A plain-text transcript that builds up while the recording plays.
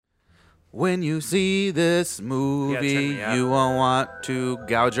When you see this movie, you won't want to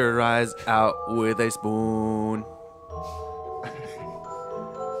gouge your eyes out with a spoon.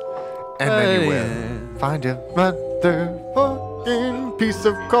 And then you will find a motherfucking piece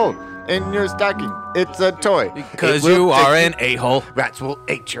of coal in your stocking. It's a toy. Because you are an a-hole. Rats will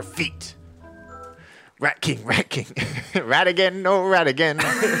eat your feet. Rat king, rat king. Rat again, no rat again.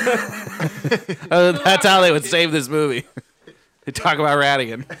 That's how they would save this movie. They talk about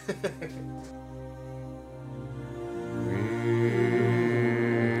Radigan.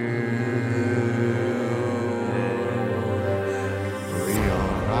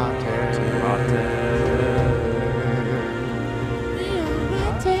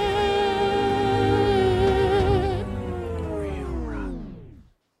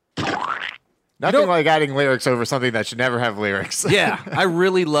 Nothing like adding lyrics over something that should never have lyrics. Yeah, I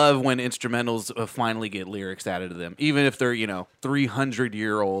really love when instrumentals finally get lyrics added to them, even if they're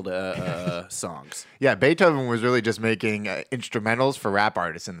 300-year-old songs. Yeah, Beethoven was really just making instrumentals for rap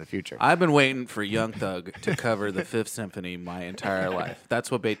artists in the future. I've been waiting for Young Thug to cover the Fifth Symphony my entire life. That's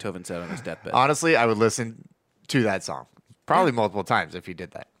what Beethoven said on his deathbed. Honestly, I would listen to that song probably multiple times if he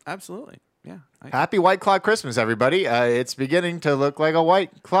did that. Absolutely, yeah. Happy White Claw Christmas, everybody. It's beginning to look like a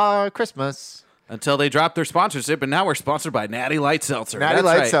White Claw Christmas. Until they dropped their sponsorship, and now we're sponsored by Natty Light Seltzer. Natty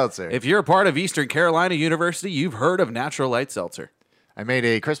Light Seltzer. If you're a part of Eastern Carolina University, you've heard of Natural Light Seltzer. I made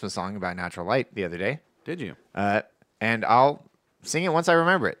a Christmas song about natural light the other day. Did you? And I'll sing it once I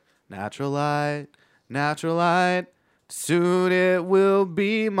remember it. Natural light, soon it will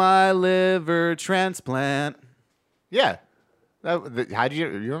be my liver transplant. Yeah. How did you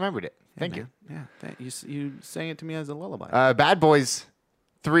remembered it? Thank you. Yeah, you sang it to me as a lullaby. Bad Boys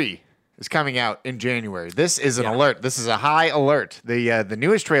 3 is coming out in January. This is an alert. This is a high alert. The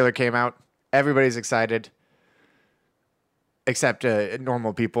newest trailer came out. Everybody's excited. Except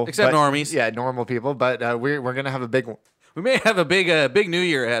normal people. Except normies. Yeah, normal people. But we're going to have a big one. We may have a big New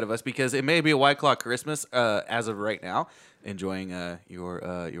Year ahead of us because it may be a White Claw Christmas as of right now. Enjoying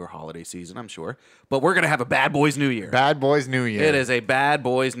your holiday season, I'm sure. But we're going to have a Bad Boys New Year. Bad Boys New Year. It is a Bad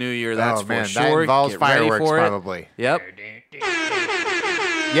Boys New Year, that's for sure. That involves Get fireworks, ready for it. probably. Yep.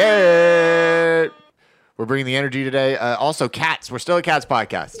 Yeah. We're bringing the energy today. Also, Cats. We're still a Cats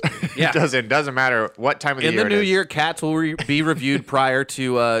podcast. Yeah. It doesn't matter what time of the year In the new it is. year, Cats will be reviewed prior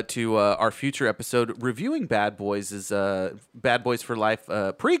to our future episode reviewing Bad Boys' Bad Boys for Life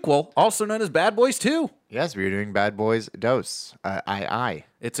prequel, also known as Bad Boys 2. Yes, we're doing Bad Boys Dose. I.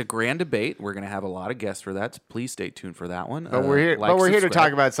 It's a grand debate. We're going to have a lot of guests for that, so please stay tuned for that one. But we're here to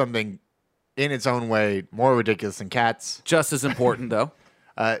talk about something in its own way more ridiculous than Cats. Just as important, though.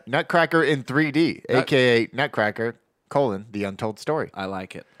 Nutcracker in 3D, a.k.a. Nutcracker, The Untold Story. I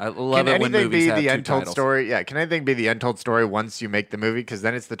like it. I love it when movies have the two untold titles. story? Yeah, can anything be the untold story once you make the movie? Because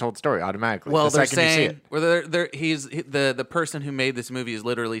then it's the told story automatically. Well, the they're second you see saying it. the person who made this movie is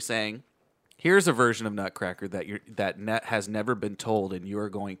literally saying, here's a version of Nutcracker that has never been told, and you are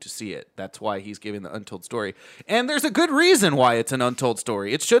going to see it. That's why he's giving the untold story. And there's a good reason why it's an untold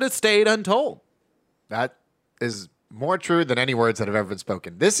story. It should have stayed untold. That is more true than any words that have ever been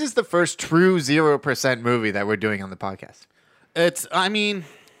spoken. This is the first true 0% movie that we're doing on the podcast. The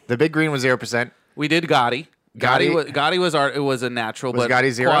Big Green was 0%. We did Gotti. Gotti was a natural, Was but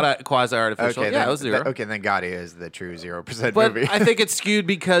Gotti zero? quasi artificial. Okay, yeah, it was 0. Okay, then Gotti is the true 0% But movie. I think it's skewed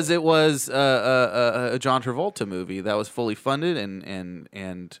because it was a John Travolta movie that was fully funded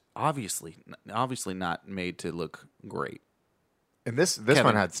and obviously not made to look great. And this Kevin,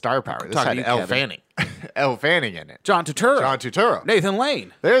 one had star power. This talking had to you, Elle Kevin. Fanning. Elle Fanning in it. John Turturro. Nathan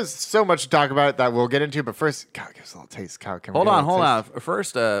Lane. There's so much to talk about that we'll get into, but first, God, give us a little taste. God, can we Hold get a on. little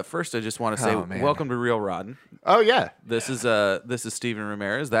taste? First, I just want to say Oh, man. welcome to Real Rodden. Oh, yeah. This is Steven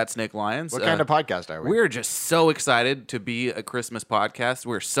Ramirez. That's Nick Lyons. What kind of podcast are we? We're just so excited to be a Christmas podcast.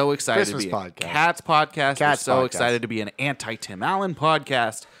 We're so excited Christmas to be a podcast. Cats podcast. Cats We're so podcast. excited to be an anti-Tim Allen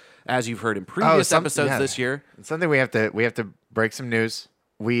podcast, as you've heard in previous episodes this year. It's something we have to break some news.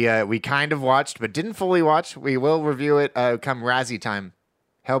 We kind of watched, but didn't fully watch. We will review it come Razzie time.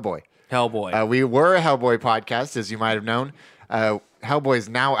 Hellboy. We were a Hellboy podcast, as you might have known. Hellboy is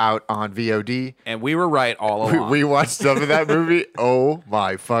now out on VOD. And we were right all along. We watched some of that movie. Oh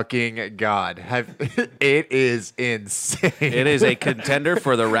my fucking God. It is insane. It is a contender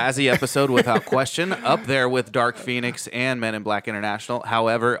for the Razzie episode without question, up there with Dark Phoenix and Men in Black International.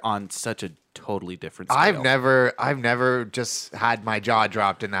 However, on such a totally different scale. I've never just had my jaw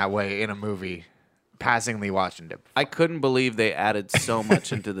dropped in that way in a movie passingly watching it. I couldn't believe they added so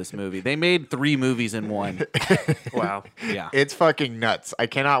much into this movie. They made 3 movies in one. Wow. Yeah. It's fucking nuts. I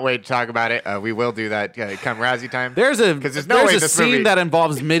cannot wait to talk about it. We will do that come Razzie time. There's a scene movie... that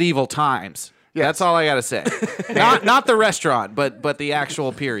involves medieval times. Yes. That's all I got to say. Not the restaurant, but the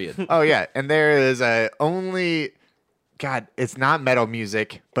actual period. Oh, yeah. And there is only... God, it's not metal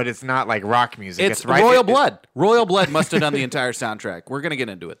music, but it's not like rock music. It's Royal Blood. Royal Blood must have done the entire soundtrack. We're going to get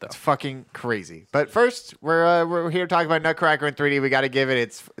into it, though. It's fucking crazy. But first, we're here to talk about Nutcracker in 3D. We got to give it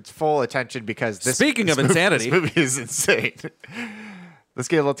its full attention because Speaking of insanity. This movie is insane. Let's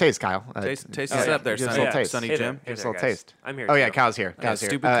get a little taste, Kyle. Taste this up there, Sonny Jim. Just a little taste. I'm here. Oh, yeah, Kyle's here.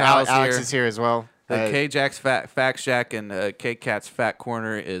 Stupid Kyle's Alex here. is here as well. The K-Jack's Fact Shack and K-Cat's Fat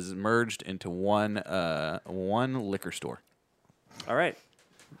Corner is merged into one liquor store. All right.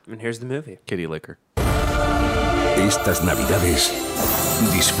 And here's the movie. Kitty liquor. Estas Navidades,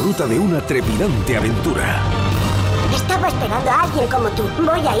 disfruta de una trepidante aventura. Estaba esperando a alguien como tú.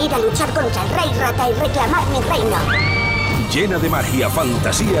 Voy a ir a luchar contra el Rey Rata y reclamar mi reino. Llena de magia,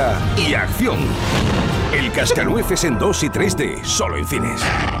 fantasía y acción. El Cascanueces en 2 y 3D, solo en cines.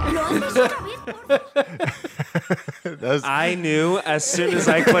 I knew as soon as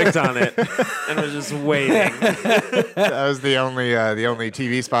I clicked on it and was just waiting. That was the only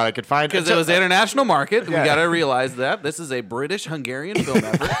TV spot I could find. Because it was the international market. Yeah. We got to realize that. This is a British-Hungarian film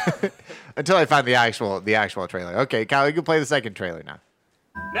effort. Until I find the actual trailer. Okay, Kyle, you can play the second trailer now.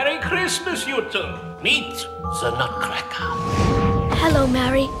 Merry Christmas, you two. Meet the Nutcracker. Hello,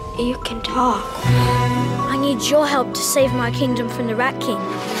 Mary. You can talk. I need your help to save my kingdom from the Rat King.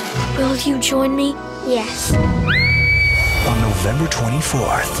 Will you join me? Yes. On November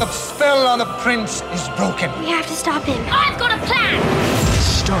 24th. The spell on the prince is broken. We have to stop him. I've got a plan!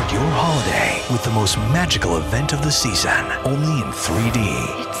 Start your holiday with the most magical event of the season, only in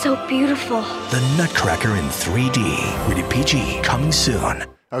 3D. It's so beautiful. The Nutcracker in 3D. Rated PG, coming soon.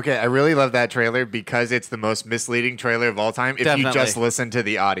 Okay, I really love that trailer because it's the most misleading trailer of all time if you just listen to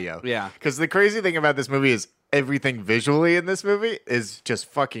the audio. Yeah. Because the crazy thing about this movie is everything visually in this movie is just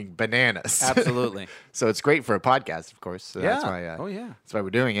fucking bananas. Absolutely. So it's great for a podcast, of course. So yeah. That's why, that's why we're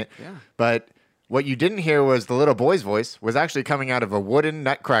doing it. Yeah. But what you didn't hear was the little boy's voice was actually coming out of a wooden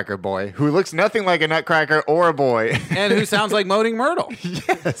Nutcracker boy who looks nothing like a Nutcracker or a boy. And who sounds like Moaning Myrtle.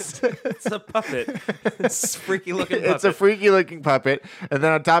 Yes. It's a puppet. It's a freaky looking puppet. It's a freaky looking puppet. And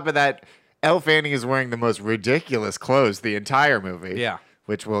then on top of that, Elle Fanning is wearing the most ridiculous clothes the entire movie. Yeah.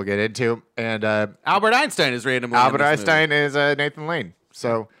 Which we'll get into. And Albert Einstein is randomly Albert Einstein is Nathan Lane.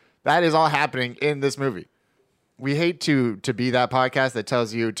 So that is all happening in this movie. We hate to be that podcast that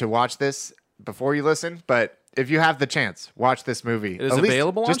tells you to watch this before you listen, but if you have the chance, watch this movie. It is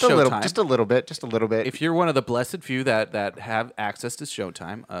available on Showtime. Just a little bit. If you're one of the blessed few that have access to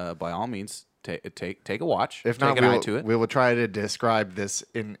Showtime, by all means, take a watch. If not, take an eye to it. We will try to describe this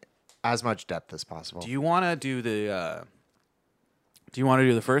in as much depth as possible. Do you want to do the? Do you want to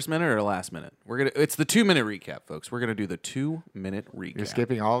do the first minute or the last minute? It's the 2-minute recap, folks. We're gonna do the 2-minute recap. You're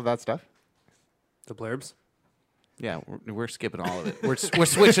skipping all of that stuff. The blurbs. Yeah, we're skipping all of it. We're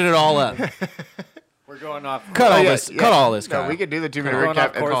switching it all up. We're going off. Cut all this. No, we can do the 2-minute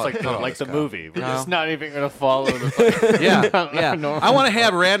recap. Of course, like the movie. We're just not even going to follow the. Yeah. I want to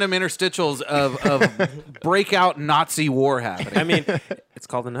have random interstitials of breakout Nazi war happening. I mean, it's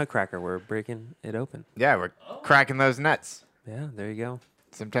called the Nutcracker. We're breaking it open. Yeah, we're cracking those nuts. Yeah, there you go.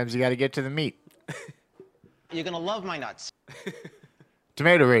 Sometimes you got to get to the meat. You're going to love my nuts.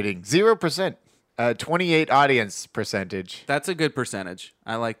 Tomato rating 0%. 28 audience percentage. That's a good percentage.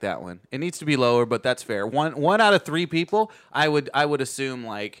 I like that one. It needs to be lower, but that's fair. One out of 3 people, I would assume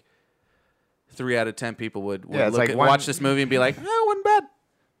like 3 out of 10 people would watch this movie and be like, "Oh, wasn't bad."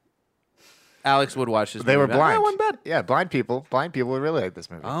 Alex would watch this. They movie were blind. Wasn't bad. Yeah, blind people would really like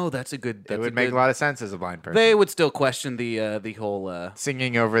this movie. Oh, that's a good. It would make a lot of sense as a blind person. They would still question the whole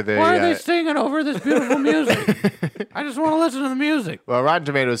singing over the. Why are they singing over this beautiful music? I just want to listen to the music. Well, Rotten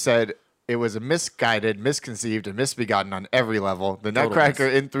Tomatoes said it was a misguided, misconceived, and misbegotten on every level. The Nutcracker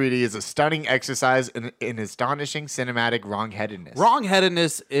in 3D is a stunning exercise in astonishing cinematic wrongheadedness.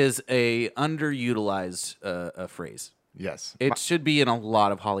 Wrongheadedness is a underutilized phrase. Yes. It should be in a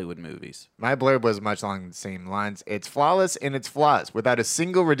lot of Hollywood movies. My blurb was much along the same lines. It's flawless in its flaws, without a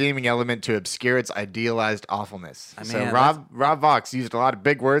single redeeming element to obscure its idealized awfulness. Rob Vox used a lot of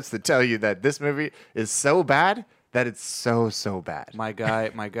big words to tell you that this movie is so bad that it's so bad. My guy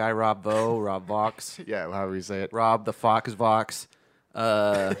Rob Vox. Yeah, however you say it. Rob the Fox Vox.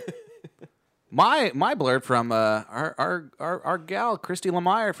 My blurb from our gal Christy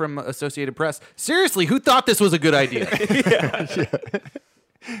Lemire from Associated Press. Seriously, who thought this was a good idea? Yeah.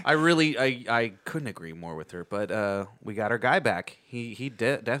 I couldn't agree more with her, but we got our guy back. He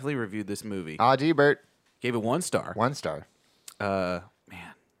definitely reviewed this movie. Bert. Gave it 1 star. 1 star. Man,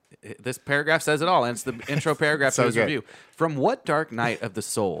 this paragraph says it all, and it's the intro paragraph So to his good. review. From what dark night of the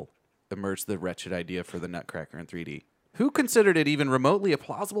soul emerged the wretched idea for the Nutcracker in 3D? Who considered it even remotely a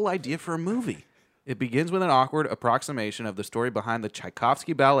plausible idea for a movie? It begins with an awkward approximation of the story behind the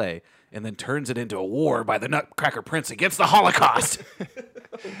Tchaikovsky ballet and then turns it into a war by the Nutcracker Prince against the Holocaust.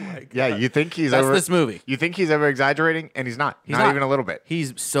 Yeah, you think he's That's this movie. You think he's over exaggerating, and he's not. Not even a little bit.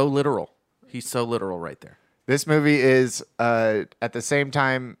 He's so literal. He's so literal right there. This movie is at the same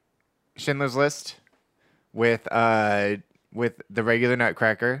time Schindler's List with the regular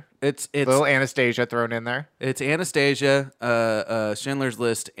Nutcracker. It's little Anastasia thrown in there. It's Anastasia, Schindler's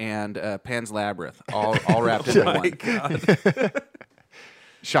List, and Pan's Labyrinth, all wrapped into one. God.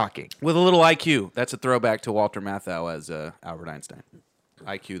 Shocking. With a little IQ. That's a throwback to Walter Matthau as Albert Einstein.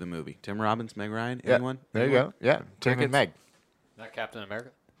 IQ the movie. Tim Robbins, Meg Ryan, anyone? There you go. Yeah, Tim and Meg. Not Captain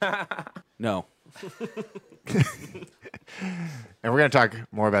America. No. And we're going to talk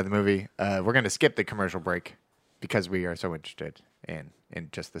more about the movie. We're going to skip the commercial break because we are so interested in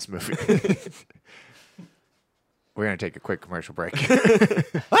just this movie. We're going to take a quick commercial break. Hey,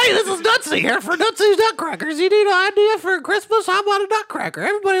 this is Nutsy here for Nutsy's Nutcrackers. You need an idea for Christmas? How about a nutcracker?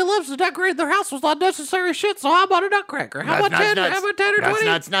 Everybody loves to decorate their house with unnecessary shit, so how about a nutcracker? How about 10 or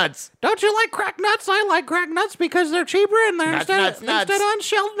 20? Nuts. Don't you like cracked nuts? I like cracked nuts because they're cheaper and they're instead of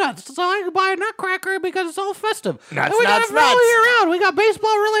unshelled nuts. So I can buy a nutcracker because it's all festive. And we got it all year round. We got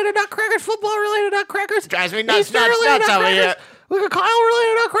baseball-related nutcrackers, football-related nutcrackers. Drives me nuts over here. We got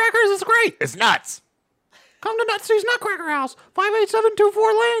Kyle-related nutcrackers. It's great. It's nuts. Come to Nutsy's Nutcracker House,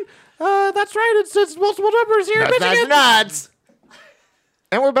 58724 Lane. That's right. It's multiple numbers here in Michigan. Nuts.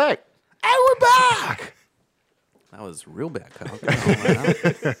 And we're back. That was real bad, Kyle.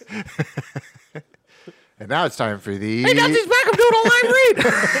 And now it's time for the... Hey, Nutsy's back. I'm doing a live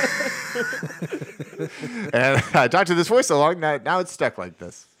read. And I talked to this voice so long, now it's stuck like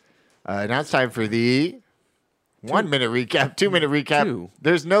this. Now it's time for the 1 minute recap, 2 minute recap.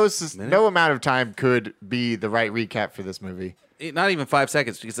 There's no amount of time could be the right recap for this movie. Not even 5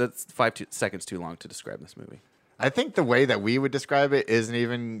 seconds, because that's 5 seconds too long to describe this movie. I think the way that we would describe it isn't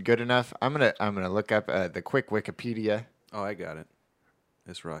even good enough. I'm gonna look up the quick Wikipedia. Oh, I got it.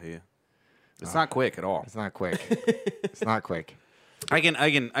 It's right here. It's not quick at all. It's not quick. It's not quick. I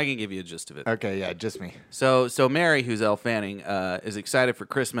can give you a gist of it. Okay, yeah, just me. So Mary, who's Elle Fanning, is excited for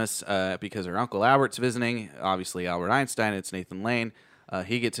Christmas because her Uncle Albert's visiting. Obviously, Albert Einstein. It's Nathan Lane.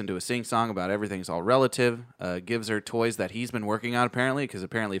 He gets into a sing-song about everything's all relative. Gives her toys that he's been working on, apparently, because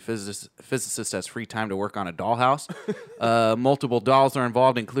apparently a physicist has free time to work on a dollhouse. Multiple dolls are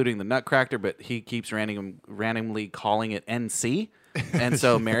involved, including the Nutcracker, but he keeps randomly calling it NC. And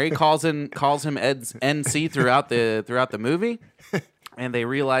so Mary calls him NC throughout the movie. And they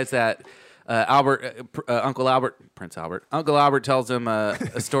realize that Uncle Albert tells him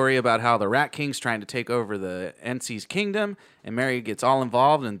a story about how the Rat King's trying to take over the NC's kingdom, and Mary gets all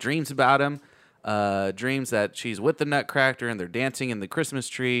involved and dreams about him. Dreams that she's with the Nutcracker and they're dancing in the Christmas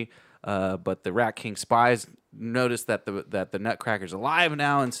tree. But the Rat King spies notice that the Nutcracker's alive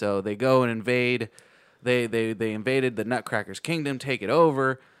now, and so they go and invade. They invaded the Nutcracker's kingdom, take it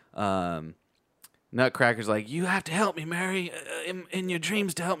over. Nutcracker's like, you have to help me, Mary, in your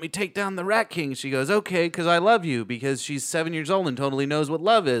dreams to help me take down the Rat King. She goes, okay, because I love you, because she's 7 years old and totally knows what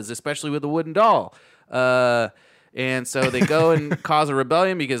love is, especially with a wooden doll. And so they go and cause a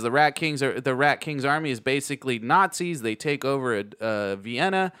rebellion because the Rat King's army is basically Nazis. They take over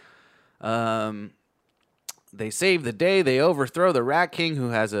Vienna. They save the day. They overthrow the Rat King, who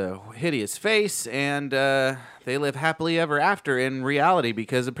has a hideous face, and they live happily ever after in reality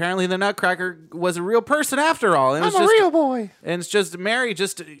because apparently the Nutcracker was a real person after all. I'm a real boy. And it's just Mary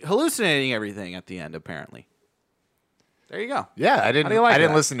just hallucinating everything at the end, apparently. There you go. Yeah, I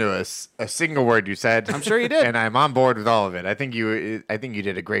didn't listen to a single word you said. I'm sure you did. And I'm on board with all of it. I think you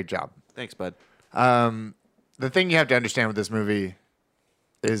did a great job. Thanks, bud. The thing you have to understand with this movie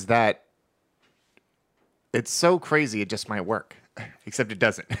is that it's so crazy it just might work. Except it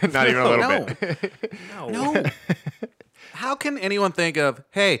doesn't. Not even a little bit. No. How can anyone think of,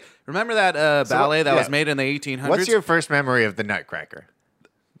 hey, remember that ballet that was made in the 1800s? What's your first memory of the Nutcracker?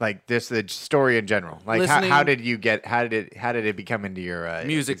 Like this, the story in general. Like how did it become into your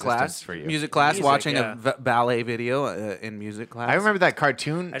music class for you? Music class, watching a ballet video in music class. I remember that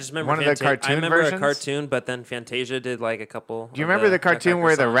cartoon. I just remember one of the cartoon I remember versions. a cartoon, but then Fantasia did like a couple. Do you remember the cartoon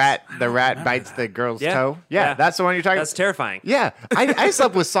where the rat bites the girl's toe? Yeah, that's the one you're talking. That's terrifying. Yeah, I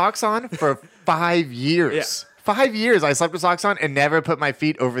slept with socks on for 5 years. 5 years I slept with socks on and never put my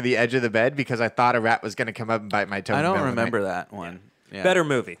feet over the edge of the bed because I thought a rat was going to come up and bite my toe. I don't remember that one. Yeah. Better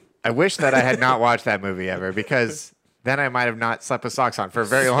movie. I wish that I had not watched that movie ever because then I might have not slept with socks on for a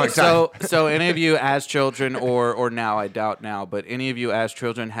very long time. So any of you as children or now, I doubt now, but any of you as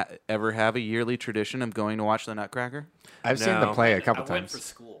children ever have a yearly tradition of going to watch the Nutcracker? I've seen the play a couple times. I went for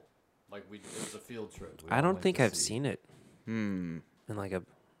school. Like it was a field trip. I don't think I've seen it. In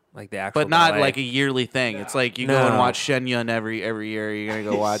like the actual, but not ballet. like a yearly thing. Yeah. It's like you go and watch Shen Yun every year. You're gonna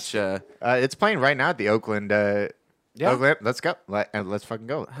go watch. It's playing right now at the Oakland. Oakland, let's go. Let's fucking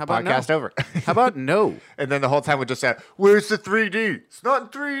go. How about podcast over? How about no? And then the whole time we just said, "Where's the 3D? It's not in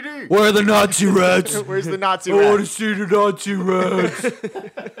 3D. Where are the Nazi rats? Where's the Nazi I rat? want to see the Nazi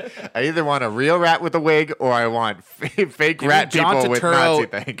rats." I either want a real rat with a wig or I want fake rat people with Nazi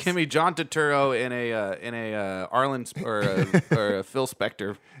things. Give me John Turturro in a Arlen or a Phil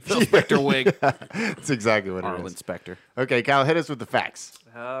Spector wig. That's exactly what Arlen it is. Spector. Okay, Kyle, hit us with the facts.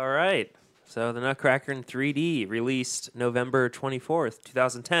 All right. So the Nutcracker in 3D released November 24th,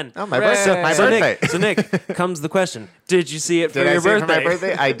 2010. Oh, my birthday. So Nick, comes the question: did you see it for your Did I see birthday? it for my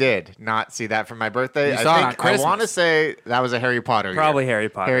birthday? I did not see that for my birthday. You saw it on I Christmas. want to say that was a Harry Potter Probably year. Harry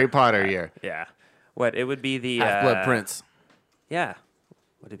Potter. Harry Potter year. Yeah. What it would be the Half-Blood Prince. Yeah.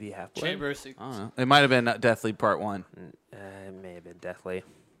 Would it be Half-Blood? Chamber of I Secrets. don't know. It might have been Deathly Part 1. It may have been Deathly.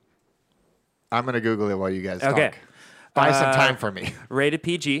 I'm going to Google it while you guys Okay. talk. Buy some time for me. Rated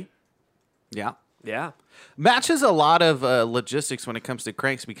PG. Yeah. Yeah. Matches a lot of logistics when it comes to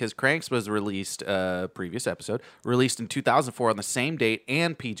Cranks because Cranks was released, previous episode, released in 2004 on the same date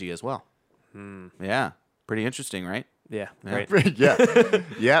and PG as well. Yeah. Pretty interesting, right? Yeah. Yeah. Great. Yeah.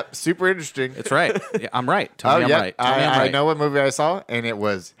 Yep. Super interesting. It's right. Yeah, I'm right. Tell me I'm right. Tell me I'm I right. know what movie I saw, and it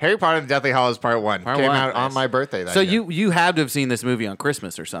was Harry Potter and the Deathly Hallows Part 1. Part Came 1, out on nice. my birthday that So year. you had to have seen this movie on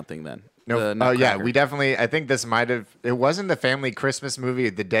Christmas or something then? No, The oh yeah, Nutcracker. we definitely. I think this might have. It wasn't the family Christmas movie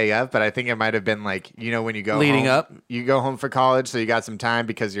the day of, but I think it might have been like when you go Leading home, up. You go home for college, so you got some time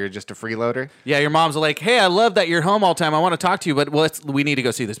because you're just a freeloader. Yeah, your mom's like, hey, I love that you're home all the time. I want to talk to you, but we need to go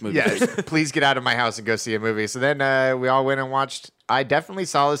see this movie. Yeah, please get out of my house and go see a movie. So then we all went and watched. I definitely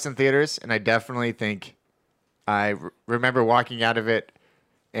saw this in theaters, and I definitely think I remember walking out of it,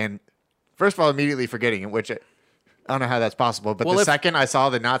 and first of all, immediately forgetting it, which I don't know how that's possible. But the second I saw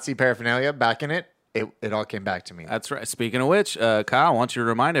the Nazi paraphernalia back in it, it all came back to me. That's right. Speaking of which, Kyle, I want you to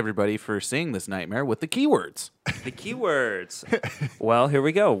remind everybody for seeing this nightmare with the keywords. The keywords. Well, here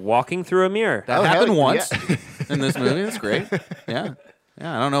we go. Walking through a mirror. That happened once in this movie. That's great. Yeah.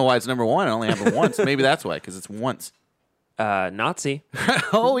 Yeah. I don't know why it's number one. It only happened once. Maybe that's why, because it's once. Nazi.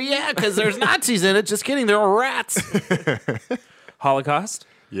 Oh, yeah, because there's Nazis in it. Just kidding. There are rats. Holocaust.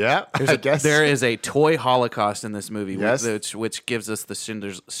 Yeah, I guess there is a toy Holocaust in this movie, Yes. which gives us the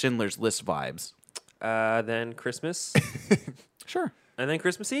Schindler's List vibes. Then Christmas. Sure. And then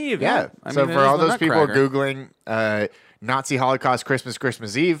Christmas Eve. Yeah. I So mean, for it is all the those people Nutcracker. Googling Nazi Holocaust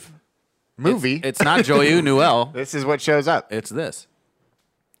Christmas Eve movie, It's not Joyeux Noel. this is what shows up. It's this.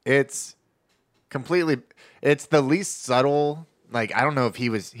 It's completely. It's the least subtle. Like I don't know if he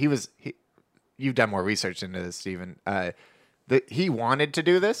was. You've done more research into this, Stephen. He wanted to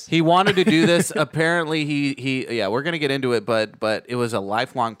do this. He wanted to do this. Apparently, he we're gonna get into it, but it was a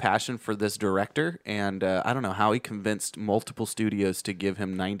lifelong passion for this director, and I don't know how he convinced multiple studios to give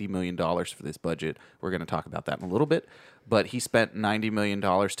him $90 million for this budget. We're gonna talk about that in a little bit, but he spent $90 million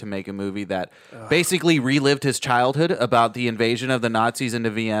to make a movie that basically relived his childhood about the invasion of the Nazis into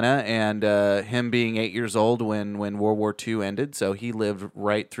Vienna and him being 8 years old when World War II ended. So he lived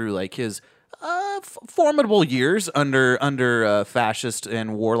right through like his formidable years under fascist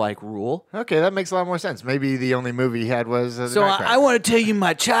and warlike rule. Okay, that makes a lot more sense. Maybe the only movie he had was the So Nutcracker. I want to tell you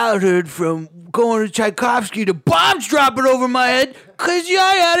my childhood from going to Tchaikovsky to bombs dropping over my head because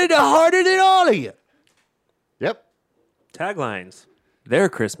I had it harder than all of you. Yep. Taglines. Their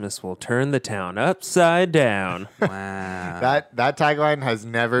Christmas will turn the town upside down. Wow. That tagline has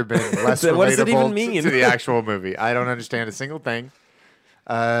never been less What does it even relatable mean? to the actual movie. I don't understand a single thing.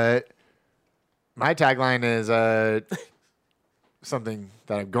 My tagline is something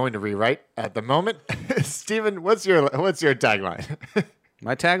that I'm going to rewrite at the moment. Steven, what's your tagline?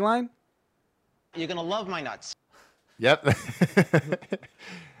 My tagline? You're gonna love my nuts. Yep.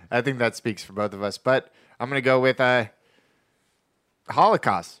 I think that speaks for both of us. But I'm going to go with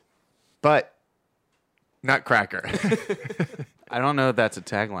Holocaust, but Nutcracker. I don't know if that's a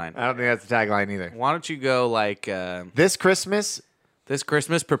tagline. I don't think that's a tagline either. Why don't you go like This Christmas,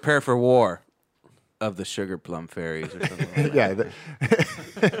 prepare for war. of the Sugar Plum Fairies or something. Like Yeah.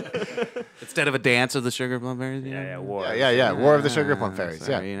 Instead of a dance of the Sugar Plum Fairies. War. Yeah. War of the Sugar Plum Fairies.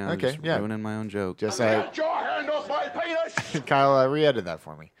 Sorry, Yeah. I'm Okay. just Yeah. ruining my own joke. Just Get your hand off my penis! Kyle, re-edit that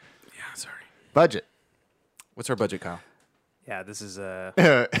for me. Yeah, sorry. Budget. What's our budget, Kyle? Yeah, this is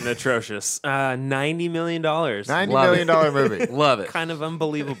atrocious. $90 million. $90 million movie. Love it. Kind of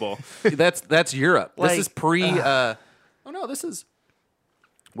unbelievable. That's Europe. Like, this is pre. Oh no, this is.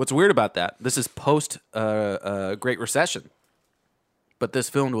 What's weird about that? This is post Great Recession, but this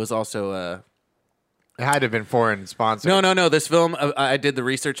film was also. It had to have been foreign sponsored. No. This film, I did the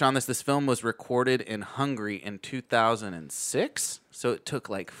research on this. This film was recorded in Hungary in 2006, so it took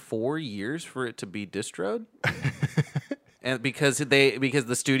like 4 years for it to be distroed. And because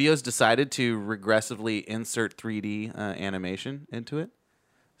the studios decided to regressively insert 3D animation into it.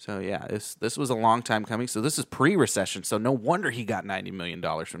 So yeah, this was a long time coming. So this is pre-recession. So no wonder he got $90 million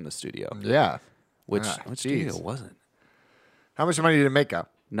from the studio. Yeah. Which studio wasn't? How much money did it make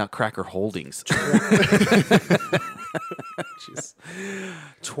up? Nutcracker Holdings. Jeez.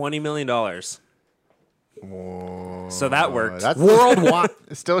 $20 million. Whoa. So that worked. That's Worldwide.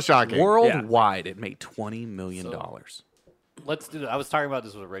 Still shocking. Worldwide, it made $20 million. Let's do. I was talking about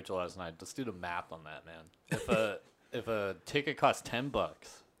this with Rachel last night. Let's do the math on that, man. If a ticket costs $10,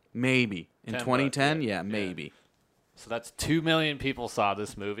 maybe in 2010, yeah, maybe. So that's 2 million people saw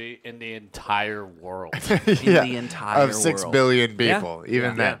this movie in the entire world. Yeah. The entire of 6 world. billion people,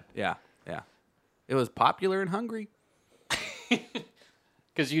 even then. Yeah. It was popular in Hungary.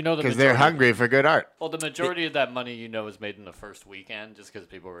 Because you know Because they're hungry for good art. Well, the majority of that money is made in the first weekend, just because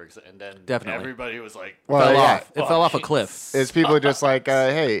people were excited, and then Definitely. everybody was like, Well, yeah. It fell off a cliff. It's people just like,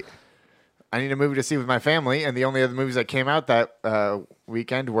 hey, I need a movie to see with my family, and the only other movies that came out that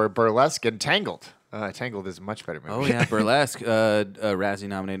weekend were Burlesque and Tangled. Tangled is a much better movie. Oh yeah, Burlesque, a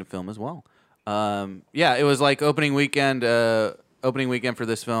Razzie-nominated film as well. Yeah, it was like opening weekend. Opening weekend for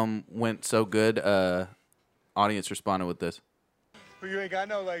this film went so good. Audience responded with this. Well, you ain't got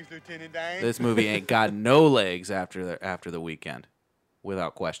no legs, Lieutenant Dan. This movie ain't got no legs after the weekend,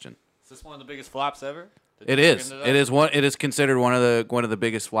 without question. Is this one of the biggest flops ever? It is. It is one. It is considered one of the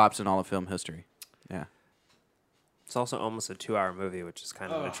biggest flops in all of film history. Yeah. It's also almost a 2-hour movie, which is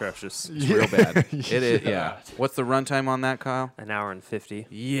kind of atrocious. It's real bad. It is. Yeah. What's the runtime on that, Kyle? 1 hour and 50.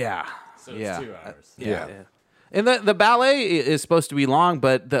 Yeah. So it's 2 hours. Yeah. And the ballet is supposed to be long,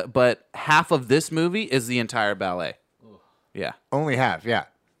 but half of this movie is the entire ballet. Yeah. Only half, yeah.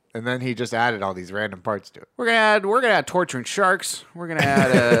 And then he just added all these random parts to it. We're gonna add torturing sharks. We're gonna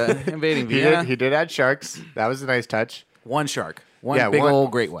add invading Vienna. He did add sharks. That was a nice touch. One shark. One big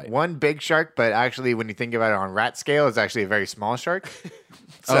old great white. One big shark, but actually when you think about it on rat scale, it's actually a very small shark.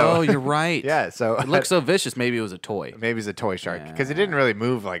 So, you're right. Yeah, so it looks so vicious. Maybe it was a toy. Maybe it's a toy shark because it didn't really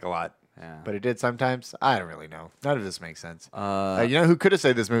move like a lot. Yeah. But it did sometimes. I don't really know. None of this makes sense. You know who could have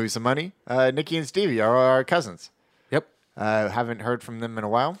saved this movie some money? Nikki and Stevie, our cousins. Yep. Haven't heard from them in a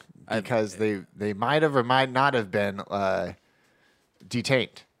while because they might have or might not have been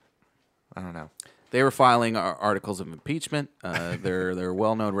detained. I don't know. They were filing articles of impeachment. They're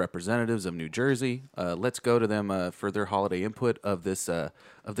well-known representatives of New Jersey. Let's go to them for their holiday input of this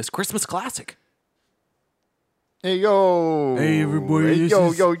Christmas classic. Hey yo! Hey everybody! Hey, yo!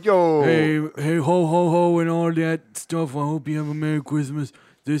 Hey ho ho ho and all that stuff. I hope you have a Merry Christmas.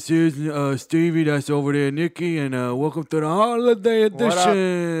 This is Stevie. That's over there, Nikki, and welcome to the holiday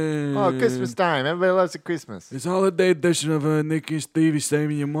edition. Oh, Christmas time! Everybody loves the Christmas. It's holiday edition of Nikki and Stevie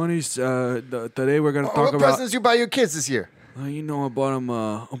saving your monies. Today we're gonna talk what about. What presents you buy your kids this year? You know, I bought them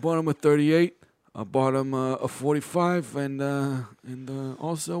a 38. I bought them a 45, and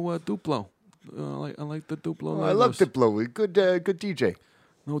also a Duplo. I like the Duplo. Oh, I love Duplo. Good DJ.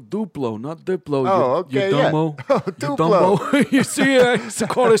 No, Duplo, not Diplo. Oh, okay, you dumbo. Yeah. Oh, Duplo. You see it? I used to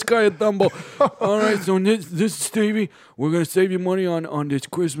call this guy a dumbo. All right, so this is Stevie. We're going to save you money on this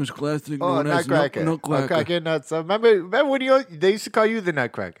Christmas classic known as Nutcracker. Nutcracker. Nutcracker nuts. Remember when they used to call you the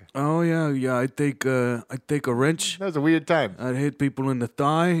Nutcracker? Oh, yeah. I take a wrench. That was a weird time. I'd hit people in the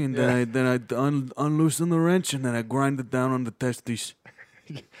thigh, and then I'd unloosen the wrench, and then I'd grind it down on the testes.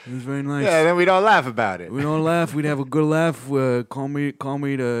 It was very nice. Yeah, then we don't laugh about it. We don't laugh. We'd have a good laugh. Call me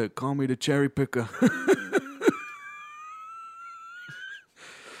the cherry picker.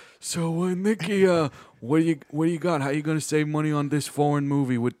 So, Nikki, what do you got? How you gonna save money on this foreign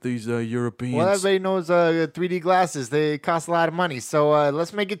movie with these Europeans? Well, everybody knows 3D glasses. They cost a lot of money. So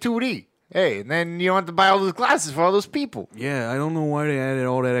let's make it 2D. Hey, and then you don't have to buy all those glasses for all those people. Yeah, I don't know why they added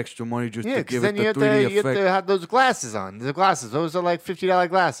all that extra money just Yeah, to 'cause give then it the you have 3D to, you effect. have to have those glasses on. The glasses, those are like $50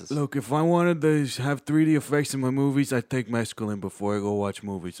 glasses. Look, if I wanted to have 3D effects in my movies, I'd take mescaline before I go watch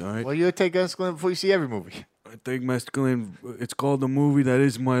movies, all right? Well, you take mescaline before you see every movie. I take mescaline. It's called The Movie That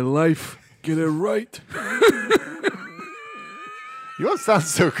Is My Life. Get it right. You don't sound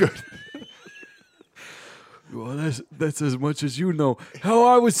so good. Well, that's as much as you know. How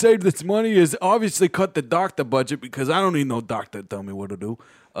I would save this money is obviously cut the doctor budget because I don't need no doctor to tell me what to do.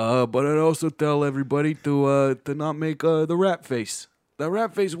 But I'd also tell everybody to not make the rat face. The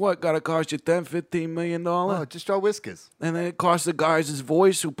rat face, what? Gotta cost you $10-15 million? Oh, just draw whiskers. And then it costs the guy his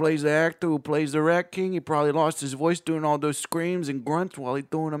voice who plays the actor who plays the Rat King. He probably lost his voice doing all those screams and grunts while he's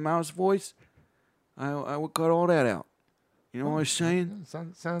doing a mouse voice. I would cut all that out. You know what I'm saying?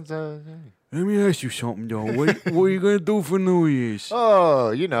 Sounds Let me ask you something, though. What are you going to do for New Year's?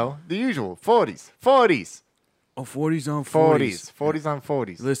 Oh, you know, the usual. 40s. Oh, 40s on 40s. 40s on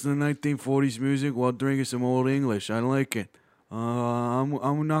 40s. Listen to 1940s music while drinking some old English. I like it.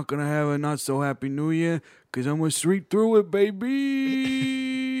 I'm not going to have a not-so-happy New Year because I'm going to sleep through it,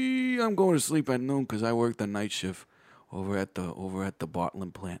 baby. I'm going to sleep at noon because I work the night shift over at the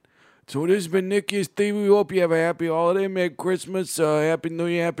bottling plant. So this has been Nicky and Steve. We hope you have a happy holiday, Merry Christmas, Happy New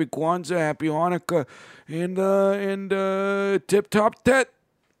Year, Happy Kwanzaa, Happy Hanukkah, and tip top tet.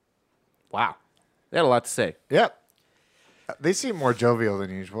 Wow, they had a lot to say. Yep. They seem more jovial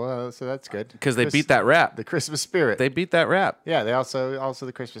than usual, so that's good. Because they beat that rap. The Christmas spirit. They beat that rap. Yeah, they also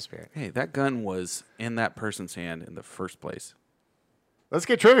the Christmas spirit. Hey, that gun was in that person's hand in the first place. Let's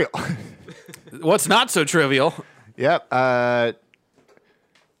get trivial. What's not so trivial? Yep.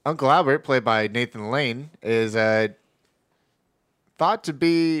 Uncle Albert, played by Nathan Lane, is thought to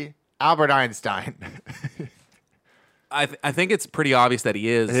be Albert Einstein. I think it's pretty obvious that he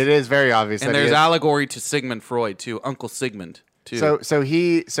is. It is very obvious. And that there's he is. allegory to Sigmund Freud too, Uncle Sigmund too. So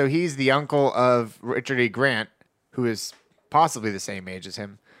he's the uncle of Richard E. Grant, who is possibly the same age as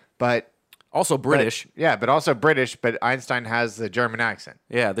him, but also British. But also British. But Einstein has the German accent.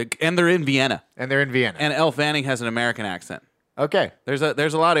 Yeah, and they're in Vienna. And Elle Fanning has an American accent. Okay. There's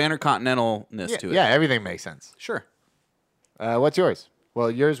a lot of intercontinentalness to it. Yeah, everything makes sense. Sure. What's yours?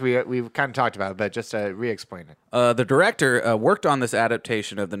 Well, yours we've kind of talked about, but just to re-explain it. The director worked on this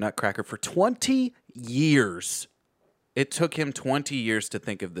adaptation of the Nutcracker for 20 years. It took him 20 years to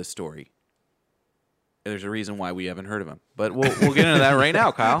think of this story. There's a reason why we haven't heard of him, but we'll get into that right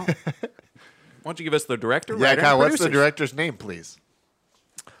now, Kyle. Why don't you give us the director? Yeah, writer, Kyle. and What's the producers? director's name, please?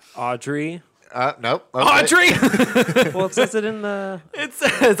 Audrey. Nope. Okay. Audrey. Well, it says it in the. It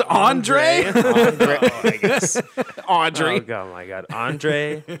says Andre. Andre. Oh, I guess. Audrey. Oh my God.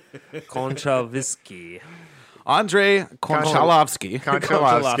 Andre Konchalovsky. Andre Konchalovsky.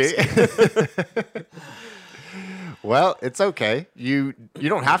 Konchalovsky. Well, it's okay. You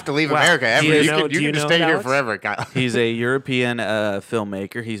don't have to leave America ever. You can just stay here forever, Kyle. He's a European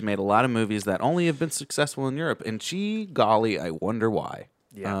filmmaker. He's made a lot of movies that only have been successful in Europe. And gee golly, I wonder why.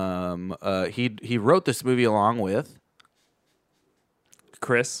 Yeah. He wrote this movie along with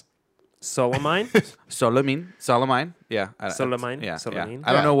Chris Solomine. Solimine. Yeah. Solimine. Yeah. Solimine.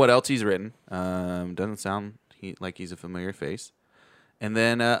 I don't know what else he's written. Doesn't sound like he's a familiar face. And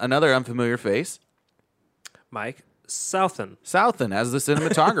then another unfamiliar face. Mike Southen as the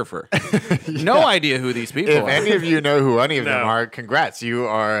cinematographer. No idea who these people If are. any of you know who any of them are, congrats. You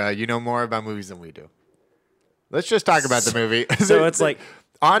are you know more about movies than we do. Let's just talk about the movie. So it's like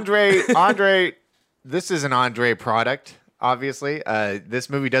Andre. This is an Andre product. Obviously, this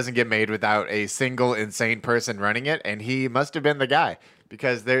movie doesn't get made without a single insane person running it, and he must have been the guy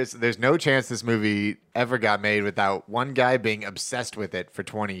because there's no chance this movie ever got made without one guy being obsessed with it for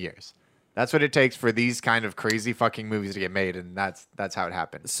 20 years. That's what it takes for these kind of crazy fucking movies to get made, and that's how it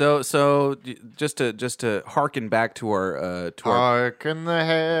happened. So just to harken back to our Harken the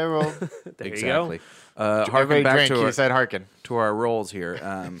herald. There exactly. you go. Harken back drink, he said harken to our roles here.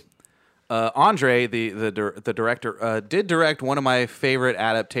 Andre, the director, did direct one of my favorite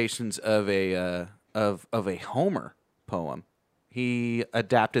adaptations of a Homer poem. He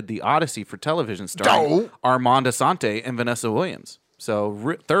adapted the Odyssey for television, starring Armand Assante and Vanessa Williams.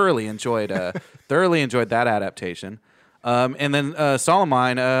 So thoroughly enjoyed that adaptation. And then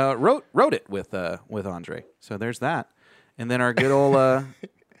Solimine wrote it with Andre. So there's that. And then our good old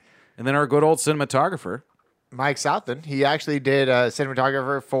cinematographer, Mike Southon. He actually did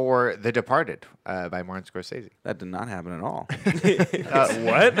cinematographer for The Departed by Martin Scorsese. That did not happen at all.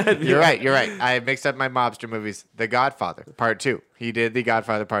 What? You're right. I mixed up my mobster movies. The Godfather Part 2. He did The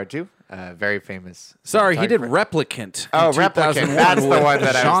Godfather Part 2. Very famous. Sorry, he did Replicant. Oh, Replicant. That's the one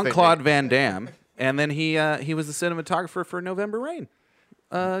that I was thinking. Jean-Claude Van Damme. And then he was the cinematographer for November Rain.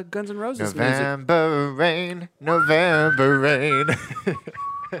 Guns N' Roses November Rain.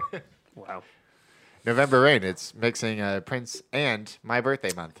 Wow. November Rain. It's mixing Prince and My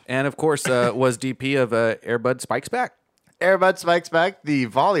Birthday Month. And, of course, was DP of Air Bud Spikes Back. Air Bud Spikes Back, the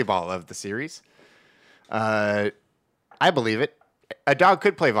volleyball of the series. I believe it. A dog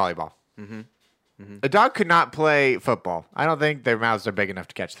could play volleyball. Mm-hmm. Mm-hmm. A dog could not play football. I don't think their mouths are big enough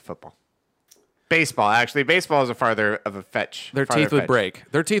to catch the football. Baseball, actually. Baseball is a farther of a fetch. Their teeth would break.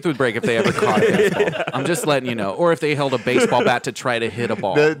 Their teeth would break if they ever caught a baseball. Yeah. I'm just letting you know. Or if they held a baseball bat to try to hit a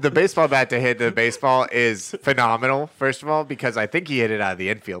ball. The baseball bat to hit the baseball is phenomenal, first of all, because I think he hit it out of the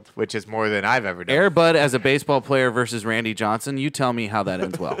infield, which is more than I've ever done. Air Bud as a baseball player versus Randy Johnson, you tell me how that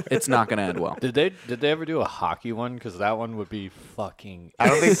ends well. It's not going to end well. Did they ever do a hockey one? Because that one would be fucking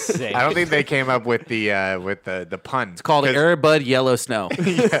I insane. don't think they came up with the pun. It's called Air Bud Yellow Snow.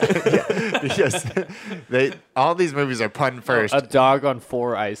 Yes. All these movies are pun first. A dog on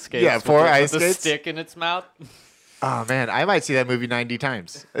 4 ice skates. Yeah, 4 ice with skates. a stick in its mouth. Oh man, I might see that movie 90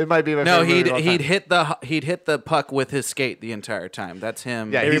 times. It might be my no. favorite movie of all time. He'd hit the puck with his skate the entire time. That's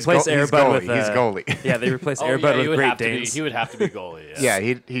him. Yeah, they replaced Air Bud with he's goalie. Yeah, they replaced Air Bud with Great Danes. He would have to be goalie. Yeah,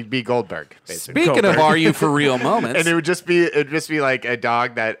 he'd be Goldberg. Basically. Speaking of Are You For Real moments, and it would just be like a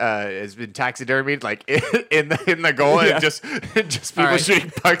dog that has been taxidermied like in the goal and just people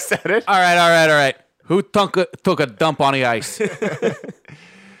shooting pucks at it. All right. Who took a dump on the ice?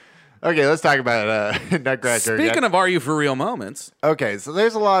 Okay, let's talk about Nutcracker. Speaking of Are You For Real moments. Okay, so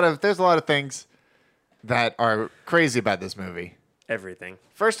there's a lot of things that are crazy about this movie. Everything.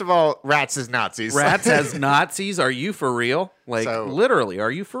 First of all, rats as Nazis. Rats as Nazis? Are you for real? Like, literally,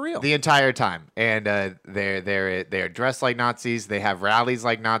 are you for real? The entire time. And they're dressed like Nazis. They have rallies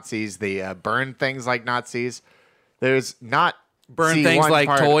like Nazis. They burn things like Nazis. There's not... Burn things like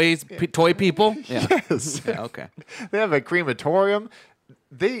toys, toy people? Yeah. Yes. Yeah, okay. They have a crematorium.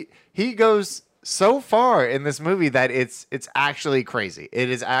 He goes so far in this movie that it's actually crazy. It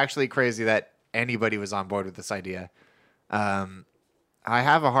is actually crazy that anybody was on board with this idea. I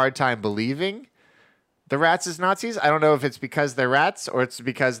have a hard time believing the rats as Nazis. I don't know if it's because they're rats or it's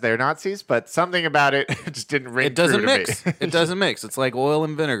because they're Nazis, but something about it just didn't ring true to me. It doesn't mix. It's like oil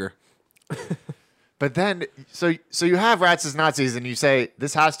and vinegar. But then, so you have rats as Nazis, and you say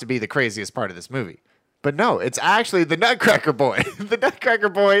this has to be the craziest part of this movie. But no, it's actually the Nutcracker Boy. The Nutcracker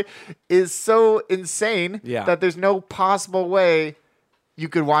Boy is so insane that there's no possible way you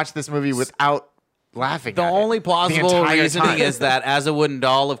could watch this movie without laughing. The only plausible reasoning is that as a wooden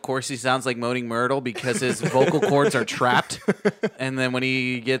doll, of course, he sounds like Moaning Myrtle because his vocal cords are trapped. And then when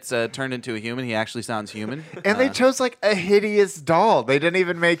he gets turned into a human, he actually sounds human. And they chose like a hideous doll. They didn't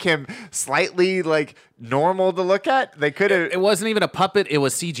even make him slightly like normal to look at. They could have. It wasn't even a puppet. It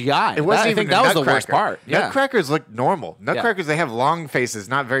was CGI. It wasn't I even think that was the worst Nutcracker. part. Yeah. Nutcrackers look normal. Nutcrackers, they have long faces,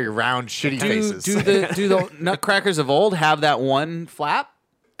 not very round, shitty faces. Do the Nutcrackers of old have that one flap?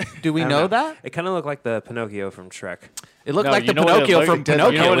 Do we know that? It kind of looked like the Pinocchio from Shrek. It looked like the Pinocchio from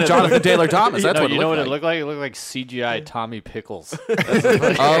Pinocchio with Jonathan Taylor Thomas. That's what it looked like. You know what it looked like? It looked like CGI Tommy Pickles. Oh,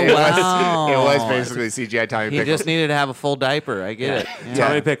 wow. It was basically CGI Tommy Pickles. He just needed to have a full diaper. I get it. Yeah.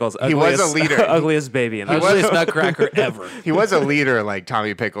 Tommy Pickles. He was a leader. Ugliest baby. Ugliest Nutcracker ever. He was a leader like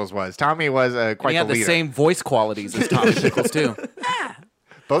Tommy Pickles was. Tommy was quite he had the leader. The same voice qualities as Tommy Pickles, too.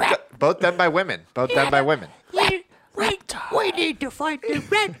 Both done by women. We need to fight the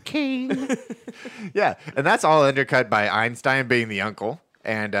Rat King. Yeah, and that's all undercut by Einstein being the uncle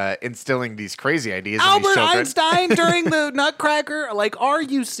and instilling these crazy ideas in these Albert children. Einstein during the Nutcracker? Like, are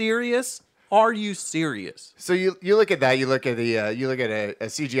you serious? Are you serious? So you look at that. You look at a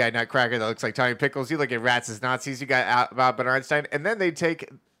CGI Nutcracker that looks like Tommy Pickles. You look at rats as Nazis. You got Albert Einstein, and then they take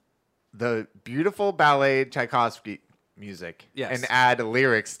the beautiful ballet Tchaikovsky music and add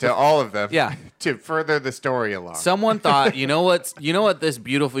lyrics to all of them to further the story along. Someone thought, you know what this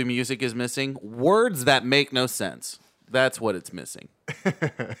beautiful music is missing? Words that make no sense. That's what it's missing.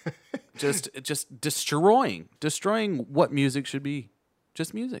 just destroying what music should be.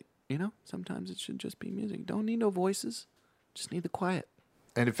 Just music, you know? Sometimes it should just be music. Don't need no voices. Just need the quiet.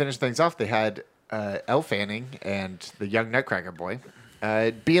 And to finish things off, they had Elle Fanning and the young Nutcracker Boy.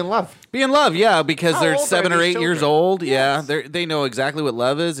 be in love. Be in love, yeah, because How they're old are 7 or these 8 years children? old. Yes. Yeah, they know exactly what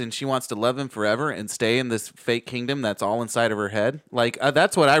love is, and she wants to love him forever and stay in this fake kingdom that's all inside of her head. Like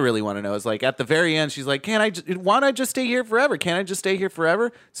that's what I really want to know. Is like at the very end, she's like, why don't I just stay here forever? Can't I just stay here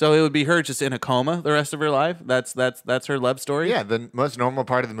forever? So it would be her just in a coma the rest of her life. That's her love story. Yeah, the most normal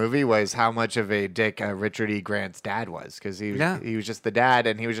part of the movie was how much of a dick Richard E. Grant's dad was, because he was just the dad,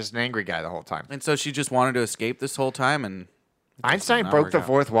 and he was just an angry guy the whole time. And so she just wanted to escape this whole time, and Einstein broke the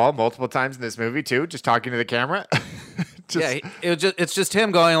fourth wall multiple times in this movie too, just talking to the camera. It's just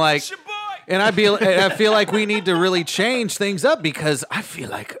him going like, and I feel like we need to really change things up because I feel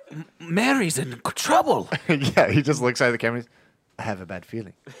like Mary's in trouble. Yeah, he just looks at the camera. I have a bad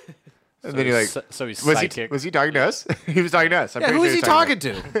feeling. And then you're like, so he's was psychic. He talking to us? He was talking to us. I'm pretty who sure is he talking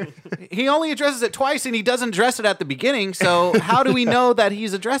to? He only addresses it twice, and he doesn't address it at the beginning. So how do we know that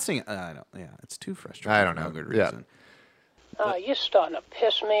he's addressing it? I don't. Yeah, it's too frustrating. I don't know. No good Yeah. reason. Oh, you're starting to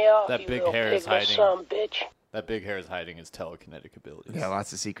piss me off, That you big little hair is piglet hiding. son bitch. That big hair is hiding his telekinetic abilities. Yeah,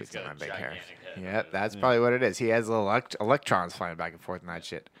 lots of secrets in got my a big hair. gigantic head. Yep, that's probably what it is. He has little electrons flying back and forth and that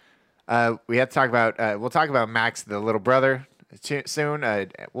shit. We have to talk about. We'll talk about Max, the little brother, soon.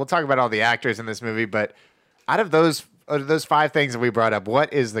 We'll talk about all the actors in this movie. But out of those 5 things that we brought up,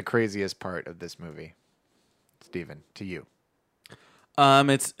 what is the craziest part of this movie, Steven, to you?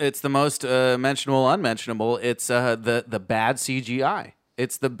 It's the most mentionable, unmentionable. It's the bad CGI.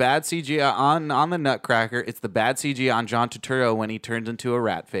 It's the bad CGI on the Nutcracker. It's the bad CGI on John Turturro when he turns into a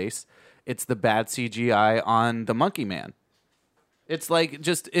rat face. It's the bad CGI on the Monkey Man. It's like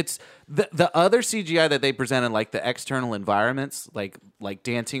it's the other CGI that they presented, like the external environments, like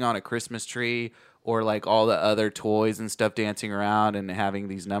dancing on a Christmas tree, or like all the other toys and stuff dancing around and having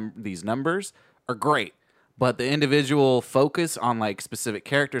these numbers are great. But the individual focus on like specific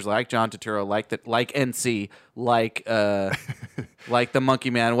characters, like John Turturro, like NC, like the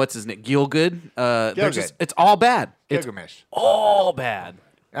Monkey Man, what's his name, Gielgud. It's all bad. Gilgamesh. It's all bad.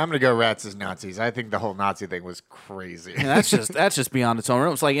 I'm gonna go rats as Nazis. I think the whole Nazi thing was crazy. Yeah, that's just beyond its own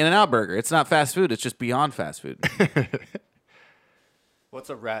realm. It's like In-N-Out Burger. It's not fast food. It's just beyond fast food. What's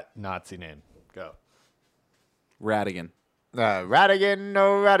a rat Nazi name? Go. Radigan. Radigan,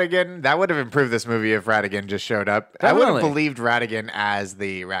 no Radigan. That would have improved this movie if Radigan just showed up. Definitely. I would have believed Radigan as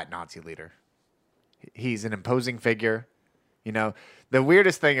the rat Nazi leader. He's an imposing figure. You know, the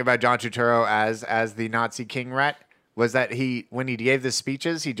weirdest thing about John Turturro as the Nazi king rat was that when he gave the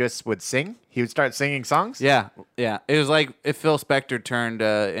speeches, he just would sing. He would start singing songs. Yeah. It was like if Phil Spector turned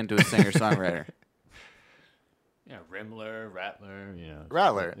into a singer-songwriter. Yeah, Rimmler, Rattler,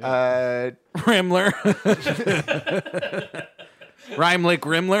 Rattler. Yeah. Rimmler. Rhymelick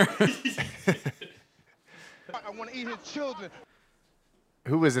Rimmler. I want to eat his children.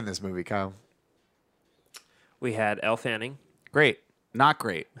 Who was in this movie, Kyle? We had Elle Fanning. Great. Not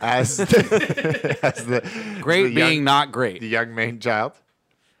great. As the great being not great. The young main child.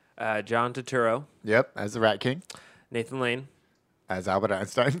 John Turturro. Yep, as the Rat King. Nathan Lane. As Albert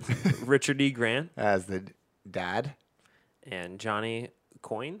Einstein. Richard E. Grant. As the dad. And Johnny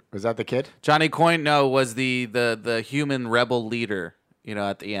Coyne. Was that the kid? Johnny Coyne, no, was the human rebel leader,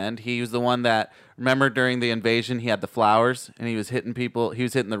 at the end. He was the one that, remember during the invasion, he had the flowers, and he was hitting people. He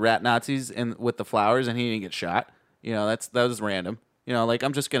was hitting the rat Nazis with the flowers, and he didn't get shot. That was random. Like,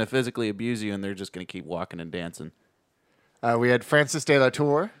 I'm just going to physically abuse you, and they're just going to keep walking and dancing. We had Frances de la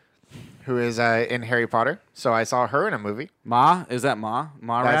Tour, who is in Harry Potter. So I saw her in a movie. Ma? Is that Ma?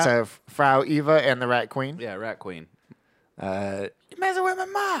 Ma That's Rat? Frau Eva and the Rat Queen. Yeah, Rat Queen. You messing with my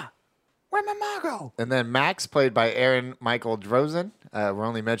ma? Where'd my ma go? And then Max, played by Aaron Michael Drozen. We're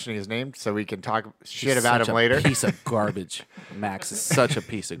only mentioning his name so we can talk shit about him later. Piece of garbage. Max is such a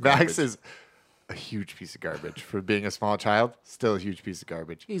piece of garbage. Max is a huge piece of garbage for being a small child. Still a huge piece of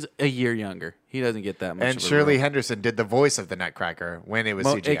garbage. He's a year younger. He doesn't get that much. And of a Shirley role. Henderson did the voice of the Nutcracker when it was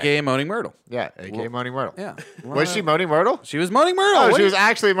CGI. AKA Moaning Myrtle. Yeah, AKA Moaning Myrtle. Yeah. Was she Moaning Myrtle? She was Moaning Myrtle. Oh, she was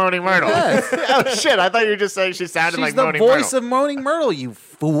actually Moaning Myrtle. Yes. Oh, shit. I thought you were just saying she sounded She's like the Moaning Myrtle. voice of Moaning Myrtle, you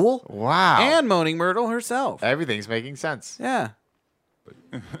fool. Wow. And Moaning Myrtle herself. Everything's making sense. Yeah.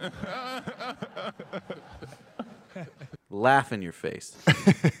 Laugh in your face.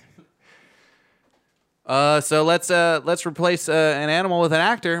 So let's replace an animal with an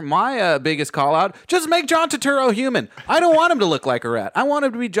actor. My biggest call out: just make John Turturro human. I don't want him to look like a rat. I want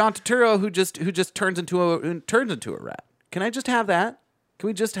him to be John Turturro who just turns into a rat. Can I just have that? Can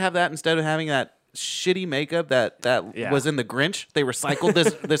we just have that instead of having that shitty makeup that was in the Grinch? They recycled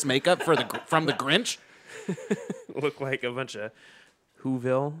this makeup from the Grinch. Look like a bunch of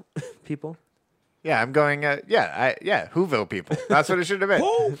Whoville people. Yeah, I'm going. Whoville people. That's what it should have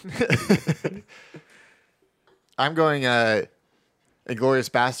been. I'm going. Inglourious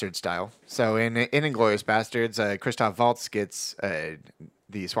Basterds style. So in Inglourious Basterds, Christoph Waltz gets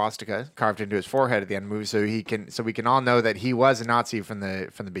the swastika carved into his forehead at the end of the movie, so we can all know that he was a Nazi from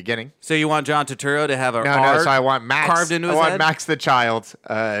the beginning. So you want John Turturro to have a no. So I want Max carved into his head? Max the child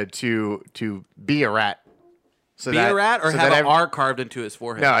to be a rat. So a rat, or have an R carved into his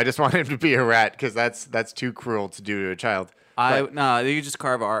forehead? No, I just want him to be a rat because that's too cruel to do to a child. No, you just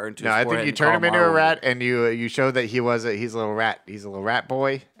carve an R into his forehead. No, I think you turn him into a rat, and you show that he's a little rat. He's a little rat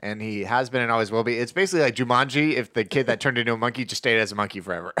boy, and he has been and always will be. It's basically like Jumanji if the kid that turned into a monkey just stayed as a monkey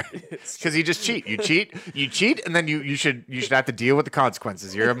forever. Because you just cheat. You cheat, and then you should have to deal with the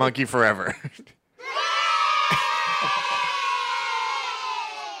consequences. You're a monkey forever.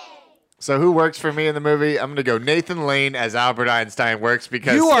 So who works for me in the movie? I'm going to go Nathan Lane as Albert Einstein works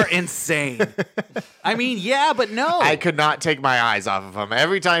because... You are insane. I mean, yeah, but no. I could not take my eyes off of him.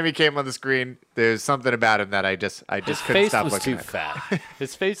 Every time he came on the screen, there's something about him that I just couldn't stop looking at. His face was too fat.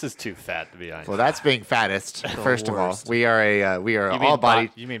 His face is too fat, to be honest. Well, that's being fattest, first of all. We are all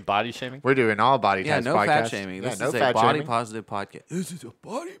body... You mean body shaming? We're doing all body types podcast. Yeah, no fat shaming. This is a body positive podcast. This is a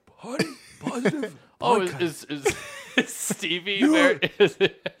body positive podcast. Is Stevie you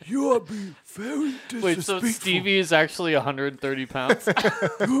are being very disrespectful. Wait, so Stevie is actually 130 pounds?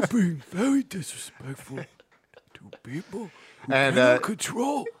 You're being very disrespectful to people who cannot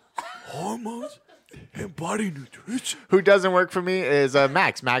control hormones and body nutrition. Who doesn't work for me is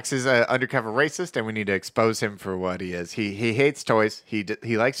Max. Max is an undercover racist, and we need to expose him for what he is. He hates toys. He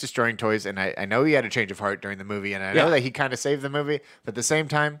likes destroying toys, and I know he had a change of heart during the movie, and I know that he kind of saved the movie, but at the same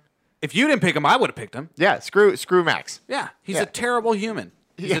time... If you didn't pick him, I would have picked him. Yeah, screw Max. Yeah, he's a terrible human.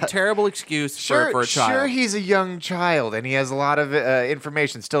 He's a terrible excuse for a child. Sure, he's a young child, and he has a lot of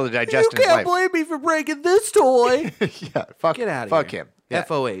information still to digest in his life. You can't blame me for breaking this toy. Get out of here. Fuck him. Yeah.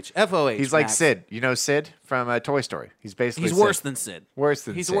 FOH. He's like Sid. You know Sid from Toy Story? He's basically He's worse than Sid.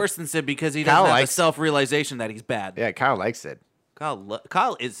 He's worse than Sid because he doesn't have the self-realization that he's bad. Yeah, Kyle likes Sid.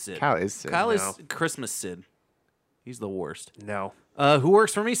 Kyle is Sid. Kyle is Christmas Sid. He's the worst. No. Who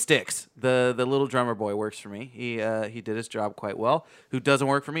works for me? Styx, the little drummer boy, works for me. He did his job quite well. Who doesn't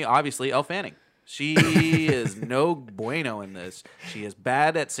work for me? Obviously, Elle Fanning. She is no bueno in this. She is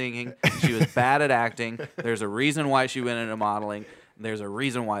bad at singing. She was bad at acting. There's a reason why she went into modeling. There's a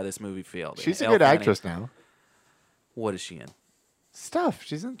reason why this movie failed. She's a good actress now. What is she in? Stuff.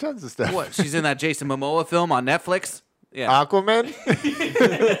 She's in tons of stuff. What? She's in that Jason Momoa film on Netflix? Yeah. Aquaman?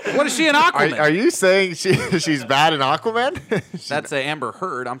 What is she in Aquaman? Are you saying she's bad in Aquaman? That's Amber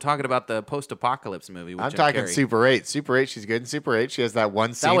Heard. I'm talking about the post-apocalypse movie with I'm Jim talking Carrey. Super 8. Super 8, she's good in Super 8. She has that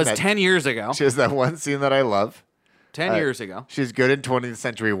one scene. That was 10 years ago. She has that one scene that I love. 10 years ago. She's good in 20th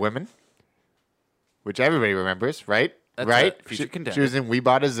Century Women, which everybody remembers, right? That's right? a future contender. She was in We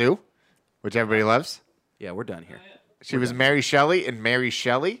Bought a Zoo, which everybody loves. Yeah, we're done here. She was Mary Shelley in Mary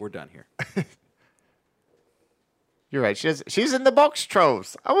Shelley. We're done here. You're right. She's in the box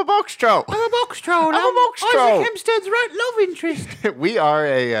trolls. I'm a box troll. I'm a box troll. I'm a box troll. Isaac Hempstead's right love interest. We are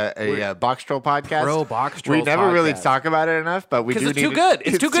a box troll podcast. Pro box trolls We never really podcast. talk about it enough, but we do it's need too good.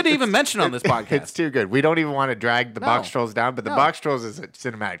 It's too good to even mention on this podcast. It's too good. We don't even want to drag the box trolls down, but the box trolls is a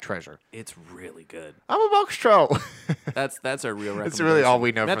cinematic treasure. It's really good. I'm a box troll. That's our real recommendation. That's really all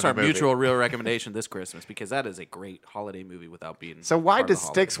we know That's from our the movie. mutual real recommendation this Christmas because that is a great holiday movie without being So why part does of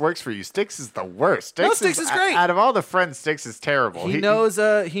the Styx works for you? Styx is the worst. Styx is great. Out of all the friends, Styx is terrible. He knows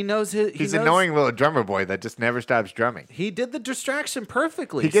his. He's an annoying little drummer boy that just never stops drumming. He did the distraction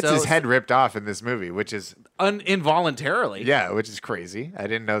perfectly. He gets his head ripped off in this movie, which is involuntarily. Yeah, which is crazy. I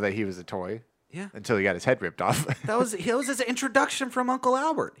didn't know that he was a toy. Yeah. Until he got his head ripped off. That was his introduction from Uncle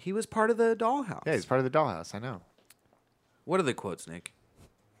Albert. He was part of the dollhouse. Yeah, he's part of the dollhouse. I know. What are the quotes, Nick?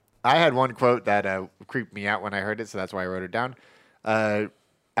 I had one quote that creeped me out when I heard it, so that's why I wrote it down.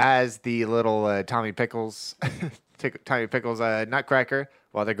 As the little Tommy Pickles, Nutcracker,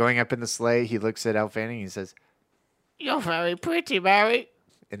 while they're going up in the sleigh, he looks at Elle Fanning and he says, "You're very pretty, Mary."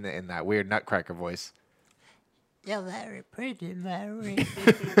 In that weird Nutcracker voice. You're very pretty, Mary.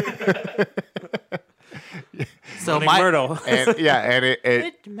 So Myrtle. And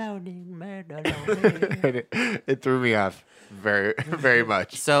Good morning, Myrtle. it threw me off very, very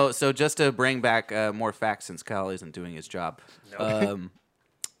much. So just to bring back more facts, since Kyle isn't doing his job,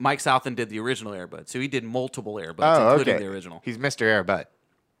 Mike Southon did the original Air Bud, so he did multiple Air Buds, including the original. He's Mr. Air Bud.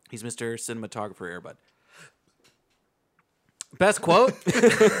 He's Mr. Cinematographer Air Bud. Best quote.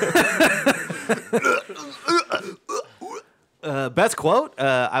 Best quote.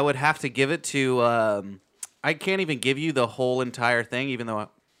 I would have to give it to. I can't even give you the whole entire thing, even though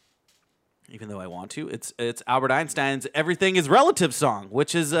even though I want to. It's Albert Einstein's "Everything Is Relative" song,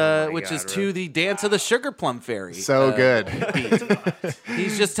 which is to the Dance of the Sugar Plum Fairy. So good.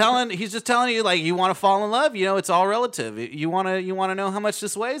 He's just telling you, like, you want to fall in love, it's all relative. You want to know how much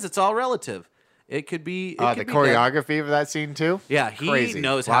this weighs, it's all relative. It could be. The choreography of that scene too. Yeah, he crazy.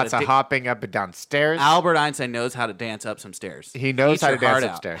 knows how Lots of hopping up and down stairs. Albert Einstein knows how to dance up some stairs. He knows how to dance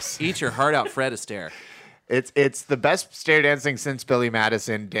upstairs. Eat your heart out, Fred Astaire. It's the best stair dancing since Billy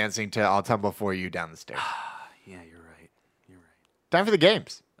Madison dancing to "I'll Tumble For You" down the stairs. Yeah, you're right. Time for the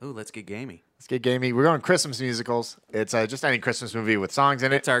games. Oh, let's get gamey. We're going Christmas musicals. It's just any Christmas movie with songs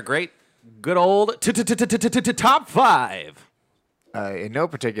in it. It's our great, good old top 5. In no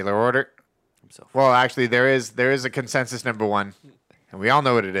particular order. Well, actually, there is a consensus number 1. And we all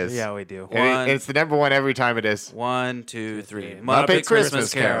know what it is. Yeah, we do. It's the number 1 every time it is. 1, 2, 3. Muppet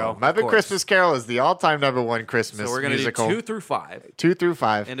Christmas Carol. Muppet Christmas Carol is the all-time number 1 Christmas So we're going to do 2 through 5. 2 through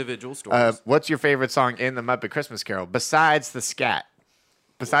 5. Individual stories. What's your favorite song in the Muppet Christmas Carol besides the scat?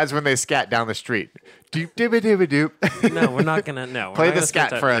 Besides when they scat down the street. Doop, dibba, dibba, doop. No, we're not going to. Play the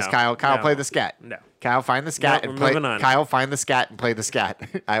scat for us, Kyle. Kyle, play the scat. No. Kyle, find the scat and play. Moving on. Kyle, find the scat and play the scat.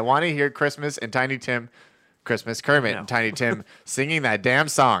 I want to hear Christmas and Tiny Tim. Kermit and Tiny Tim singing that damn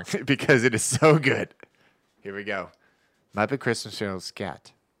song because it is so good. Here we go. Muppet Christmas Carol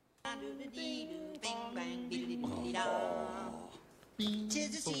scat. 'Tis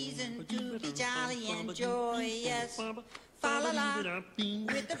the season to be jolly and joyous. Fa la la,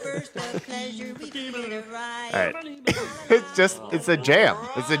 with the burst of pleasure we feel it right. All right. It's a jam.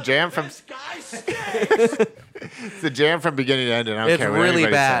 It's a jam from. It's a jam from beginning to end, and I don't It's care what really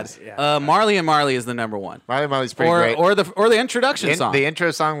anybody bad. says. Marley and Marley is the number 1. Marley and Marley's pretty great. Or the introduction song. The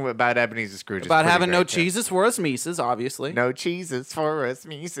intro song about Ebenezer Scrooge. About is having great, no cheeses for us Mises, obviously. No cheeses for us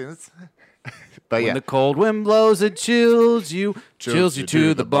Mises. But when the cold wind blows, it chills you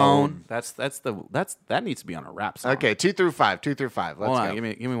to the bone. That needs to be on a rap song. Okay, 2 through 5. 2 through 5. Let's Hold on, go.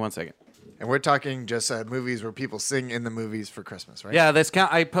 give me 1 second. And we're talking just movies where people sing in the movies for Christmas, right? Yeah,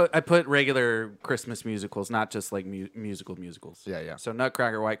 I put regular Christmas musicals, not just like musicals. Yeah. So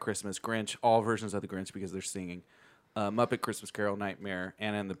Nutcracker, White Christmas, Grinch, all versions of the Grinch because they're singing. Muppet Christmas Carol, Nightmare,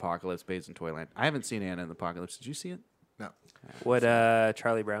 Anna and the Apocalypse, Babes in Toyland. I haven't seen Anna and the Apocalypse. Did you see it? No. Would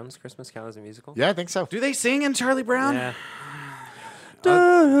Charlie Brown's Christmas count as a musical? Yeah, I think so. Do they sing in Charlie Brown? Yeah.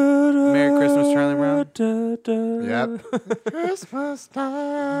 Merry Christmas, Charlie Brown. Yep. Christmas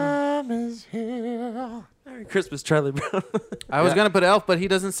time is here. Merry Christmas, Charlie Brown. I was gonna put Elf, but he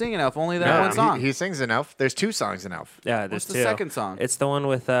doesn't sing in Elf. Only that one song. He sings in Elf. There's 2 songs in Elf. Yeah, there's What's the 2. second song? It's the one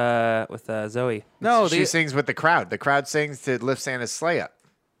with Zoe. No, she sings with the crowd. The crowd sings to lift Santa's sleigh up.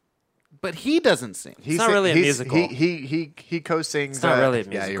 But he doesn't sing. It's not really a musical. He co-sings. It's not really a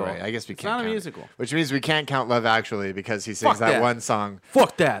musical. Yeah, you're right. I guess we can't. Not a count it. musical. Which means we can't count Love Actually because he sings Fuck that. one song.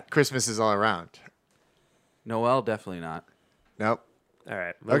 Fuck that. Christmas is all around. Noel, definitely not. Nope. All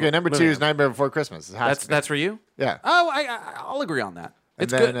right. Okay, number 2 is Nightmare Before Christmas. That's for you. Yeah. Oh, I'll agree on that.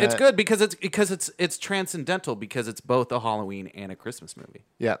 It's then, good. It's good because it's transcendental because it's both a Halloween and a Christmas movie.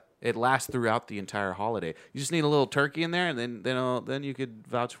 Yeah. It lasts throughout the entire holiday. You just need a little turkey in there, and then you could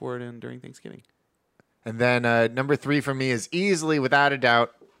vouch for it during Thanksgiving. And then number 3 for me is easily, without a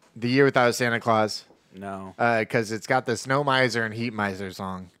doubt, The Year Without a Santa Claus. No. Because it's got the Snow Miser and Heat Miser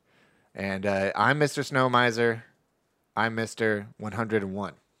song. And I'm Mr. Snow Miser. I'm Mr.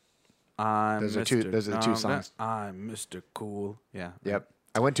 101. Those are the 2 songs. I'm Mr. Cool. Yeah. Yep.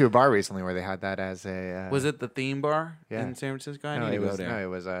 I went to a bar recently where they had that as a... was it the theme bar yeah. in San Francisco? I No, need to it go was, there. no, it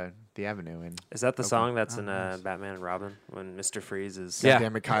was the Avenue. Is that the song that's in Batman and Robin when Mr. Freeze is... Yeah.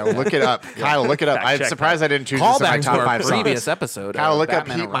 Damn it, Kyle. Look it up. Kyle, look it up. I'm surprised I didn't choose this in my top 5 songs. Previous episode. Kyle, look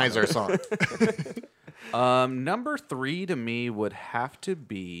Batman up Heat Miser song. Number 3 to me would have to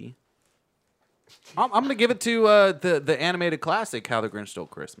be... I'm going to give it to the animated classic, How the Grinch Stole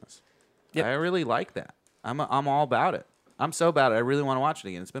Christmas. Yep. I really like that. I'm all about it. I'm so about it. I really want to watch it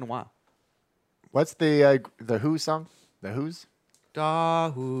again. It's been a while. What's the Who song? The Who's?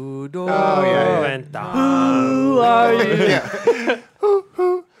 Da who do. Oh yeah. And who are you? Yeah.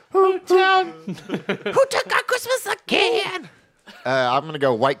 Who town? Who took our Christmas again? I'm gonna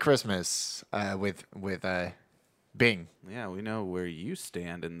go White Christmas with Bing. Yeah, we know where you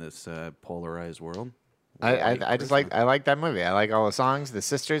stand in this polarized world. I just like that movie. I like all the songs. The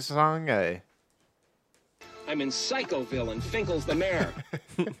Sisters song. I'm in Psychoville and Finkel's the mayor.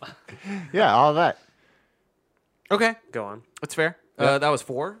 Yeah, all of that. Okay, go on. That's fair. Yep. That was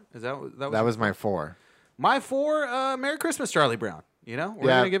 4. Is that was my 4. My 4. Merry Christmas, Charlie Brown. You know, we're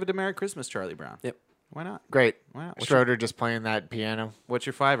gonna give it to Merry Christmas, Charlie Brown. Yep. Why not? Great. Why not? Schroeder just playing that piano. What's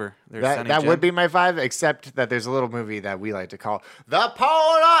your fiver? That would be my 5, except that there's a little movie that we like to call The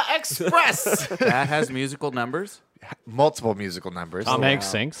Polar Express. That has musical numbers? Multiple musical numbers. Tom Hanks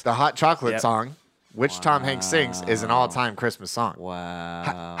sings. The Hot Chocolate song, which Tom Hanks sings, is an all-time Christmas song.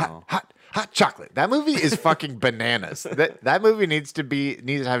 Wow. Hot chocolate. That movie is fucking bananas. That movie needs to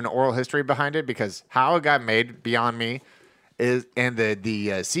have an oral history behind it, because how it got made, beyond me. And the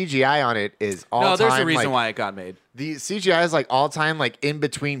CGI on it is all time. No, there's a reason why it got made. The CGI is like all time, like in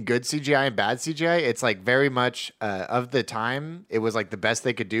between good CGI and bad CGI. It's like very much of the time. It was like the best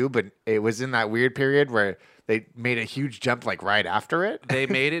they could do, but it was in that weird period where they made a huge jump like right after it. They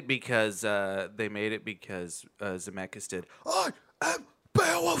made it because Zemeckis did. I am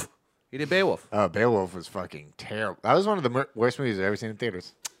Beowulf. He did Beowulf. Oh, Beowulf was fucking terrible. That was one of the worst movies I've ever seen in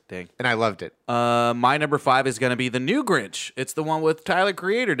theaters. Dang. And I loved it. My number 5 is going to be The New Grinch. It's the one with Tyler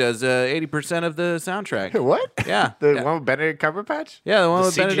Creator does 80% of the soundtrack. What? Yeah. The one with Benedict Cumberbatch? Yeah, the one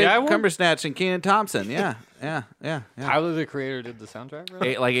with CGI Benedict one? Cumberbatch and Kenan Thompson. Yeah. Tyler, the Creator, did the soundtrack,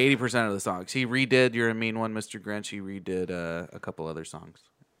 really? Like 80% of the songs. He redid You're a Mean One, Mr. Grinch. He redid a couple other songs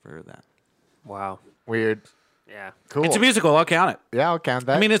for that. Wow. Weird. Yeah. Cool. It's a musical. I'll count it. Yeah, I'll count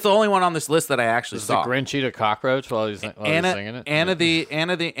that. I mean, it's the only one on this list that I actually Does saw. the Grinch eat a cockroach while he's singing it? Anna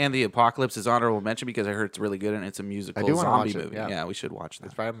the Apocalypse is honorable mention because I heard it's really good and it's a musical I do wanna zombie watch it, movie. yeah. We should watch that.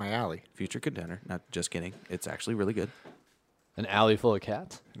 It's right up my alley. Future contender. Not just kidding. It's actually really good. An alley full of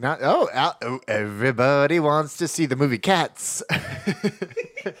cats? Everybody wants to see the movie Cats.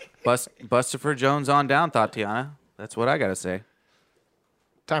 Bustafer Jones on down, Tatiana. That's what I got to say.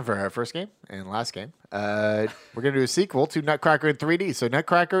 Time for our first game and last game. We're going to do a sequel to Nutcracker in 3D. So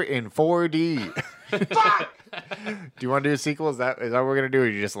Nutcracker in 4D. Do you want to do a sequel? Is that what we're going to do, or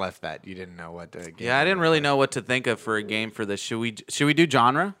you just left that? You didn't know what game? Yeah, I didn't really know what to think of for a game for this. Should we do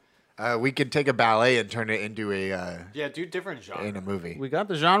genre? We could take a ballet and turn it into a do different genre. in a movie. We got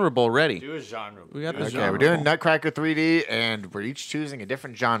the genre bowl ready. Do a genre. We got the Okay, genre we're doing bowl. Nutcracker 3D, and we're each choosing a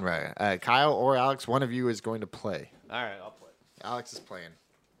different genre. Kyle or Alex, one of you is going to play. All right, I'll play. Alex is playing.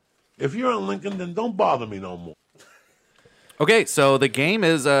 If you're in Lincoln, then don't bother me no more. Okay, so the game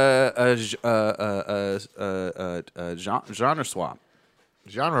is a genre swap.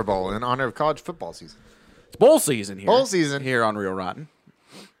 Genre bowl in honor of college football season. It's bowl season here. Bowl season here on Real Rotten.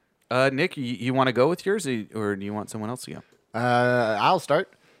 Nick, you want to go with yours, or do you want someone else to go? I'll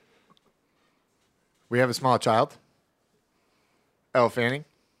start. We have a small child, Elle Fanning,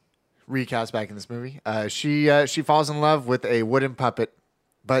 recast back in this movie. She falls in love with a wooden puppet,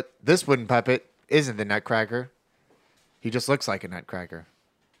 but this wooden puppet isn't the Nutcracker. He just looks like a Nutcracker.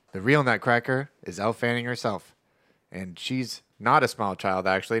 The real Nutcracker is Elle Fanning herself, and she's not a small child.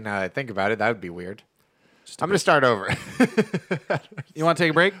 Actually, now that I think about it, that would be weird. I'm going to start over. You want to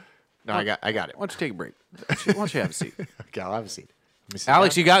take a break? No, I got it. Why don't you take a break? Why don't you have a seat? Okay, I'll have a seat.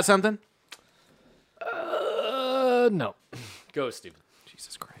 Alex, you got something? No. Go, Steven.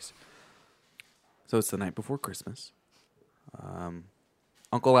 Jesus Christ. So it's the night before Christmas.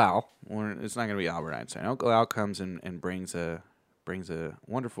 Uncle Al, or it's not going to be Albert Einstein. Uncle Al comes and brings a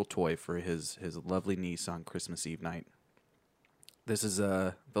wonderful toy for his lovely niece on Christmas Eve night. This is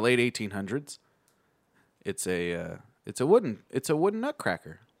the late 1800s. It's a wooden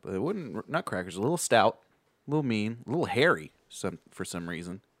Nutcracker. But the wooden Nutcracker's a little stout, a little mean, a little hairy for some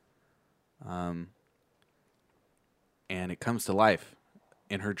reason. And it comes to life.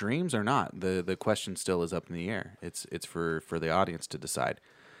 In her dreams or not, the question still is up in the air. It's for the audience to decide.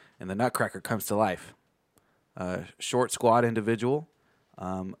 And the Nutcracker comes to life. Short, squat individual,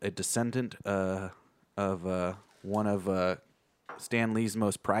 a descendant of one of Stan Lee's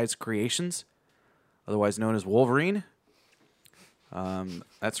most prized creations, otherwise known as Wolverine.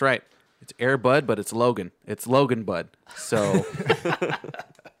 That's right. It's Air Bud, but it's Logan. It's Logan Bud. So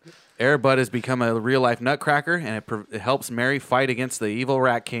Air Bud has become a real-life Nutcracker, and it helps Mary fight against the evil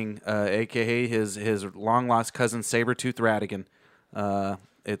Rat King, a.k.a. his long-lost cousin, Sabretooth Ratigan.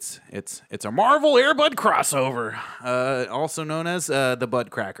 It's a Marvel Air Bud crossover, also known as the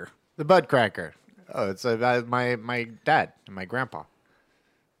Bud Cracker. The Bud Cracker. Oh, it's my dad and my grandpa.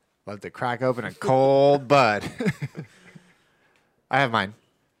 Love to crack open a cold bud. I have mine.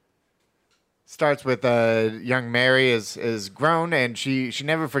 Starts with young Mary is grown, and she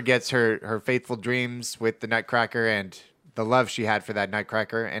never forgets her faithful dreams with the Nutcracker and the love she had for that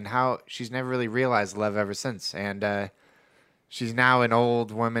Nutcracker, and how she's never really realized love ever since. And she's now an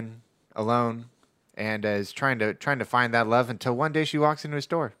old woman alone, and is trying to find that love until one day she walks into a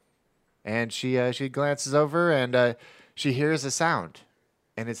store, and she glances over and she hears a sound,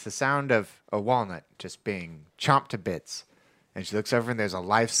 and it's the sound of a walnut just being chomped to bits. And she looks over and there's a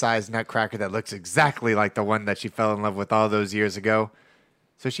life-size nutcracker that looks exactly like the one that she fell in love with all those years ago.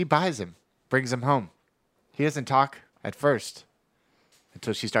 So she buys him, brings him home. He doesn't talk at first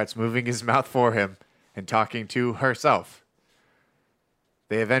until she starts moving his mouth for him and talking to herself.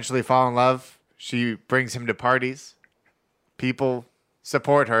 They eventually fall in love. She brings him to parties. People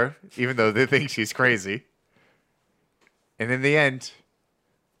support her, even though they think she's crazy. And in the end,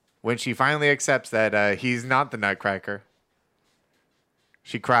 when she finally accepts that he's not the nutcracker,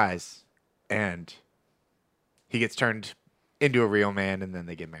 she cries, and he gets turned into a real man, and then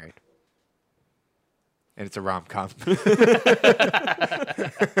they get married. And it's a rom-com.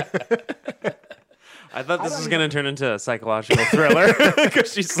 I thought this was going to turn into a psychological thriller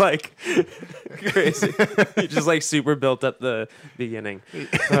because she's like crazy. You just like super built up the beginning.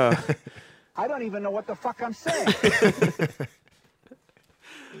 I don't even know what the fuck I'm saying.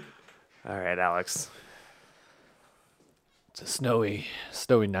 All right, Alex. It's a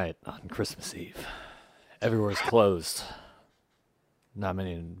snowy night on Christmas Eve. Everywhere's closed. Not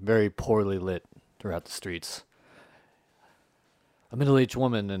many, very poorly lit throughout the streets. A middle-aged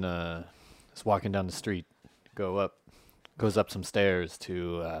woman is walking down the street, goes up some stairs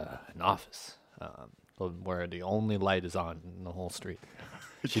to an office where the only light is on in the whole street.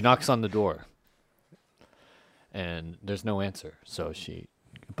 She knocks on the door, and there's no answer.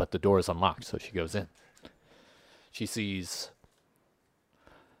 But the door is unlocked, so she goes in. She sees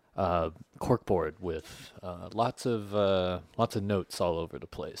a corkboard with lots of notes all over the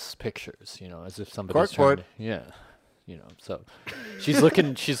place, pictures, as if somebody's trying to, so she's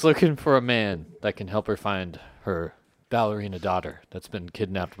looking for a man that can help her find her ballerina daughter that's been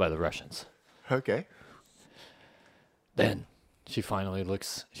kidnapped by the Russians. Okay. Then she finally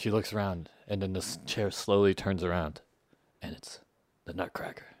looks around, and then the chair slowly turns around, and it's the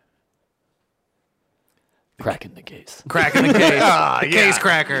Nutcracker. Cracking the case. Cracking the case. Oh, yeah. Case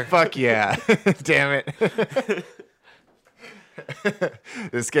cracker. Fuck yeah. Damn it.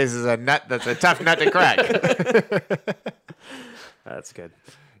 This case is a nut that's a tough nut to crack. That's good.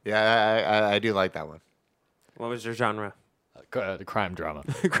 Yeah, I do like that one. What was your genre? The crime drama.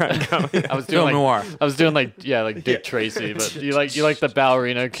 Crime drama. I was doing Film noir. I was doing like Dick Tracy, but you like the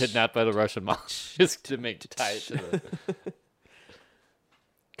ballerina kidnapped by the Russian mob just to tie it to the.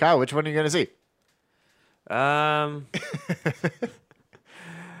 Kyle, which one are you gonna see? I'd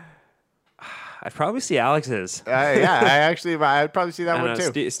probably see Alex's. I'd probably see that one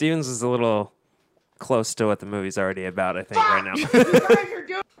too. Steven's is a little close to what the movie's already about, I think, right now.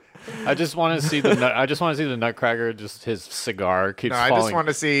 I just want to see the Nutcracker. Just his cigar keeps falling. I just want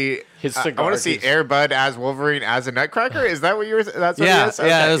to see his cigar. I want to see Air Bud as Wolverine as a Nutcracker. Is that what you were? That's what yeah, it is? Okay,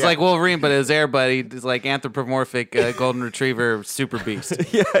 yeah. It was like Wolverine, but it was Air Bud. He's like anthropomorphic golden retriever super beast.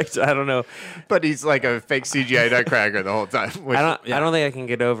 Yeah, I don't know, but he's like a fake CGI Nutcracker the whole time. I don't think I can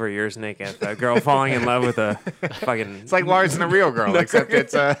get over Yours Naked. A girl falling in love with a fucking. It's like Lars and the Real Girl, except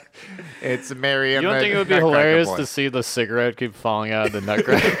it's Mary. You don't think it would be hilarious to see the cigarette keep falling out of the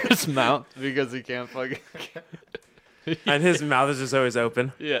Nutcracker's mouth because he can't fucking. And his mouth is just always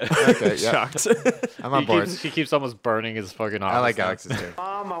open. Yeah. Okay, Shocked. I'm on board. He keeps almost burning his fucking eyes. I like Alex's too.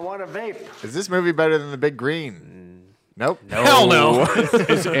 Mom, I want a vape. Is this movie better than The Big Green? Nope. Hell no.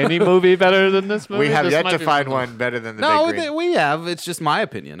 Is any movie better than this movie? We have This yet might to be find one one better than The Big Green. No, we have. It's just my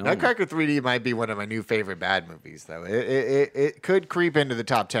opinion. Nutcracker 3D might be one of my new favorite bad movies, though. It could creep into the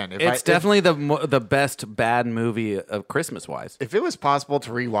top 10. It's definitely the best bad movie of Christmas-wise. If it was possible to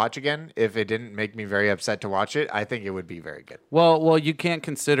rewatch again, if it didn't make me very upset to watch it, I think it would be very good. Well, you can't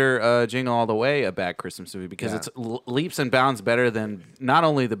consider Jingle All the Way a bad Christmas movie because it's leaps and bounds better than not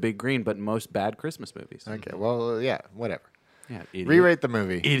only The Big Green, but most bad Christmas movies. Okay, well, yeah, whatever. Yeah, idiot. Re-rate the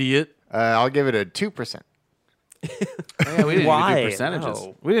movie. Idiot. I'll give it a 2%. Yeah, we didn't Why? do percentages.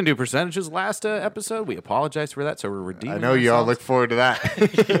 No. We didn't do percentages last episode. We apologize for that, so we're redeeming. I know you all ourselves. look forward to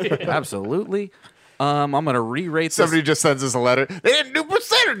that. Absolutely. I'm gonna re-rate. Somebody just sends us a letter. They didn't do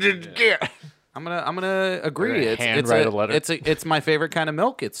percentages again. I'm gonna agree. We're gonna handwrite a letter. It's my favorite kind of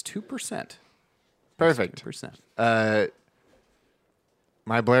milk. It's 2%. Perfect. 2%.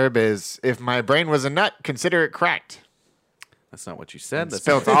 My blurb is: if my brain was a nut, consider it cracked. That's not what you said. That's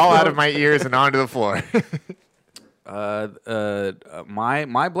spilled all out of my ears and onto the floor. My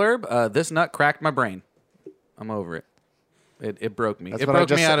blurb. This nut cracked my brain. I'm over it. It broke me. That's it what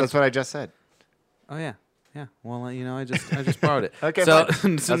broke me out of. That's what I just said. Oh yeah. Yeah. Well, I just borrowed it. Okay. So,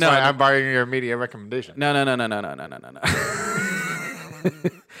 fine. so That's why I'm borrowing your media recommendation. No.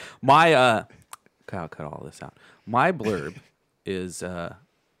 My Kyle, cut all this out. My blurb is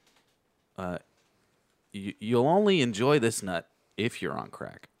you'll only enjoy this nut if you're on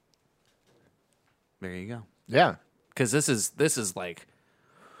crack. There you go. Yeah. because this is like,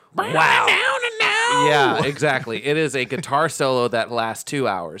 wow. Yeah, exactly. It is a guitar solo that lasts 2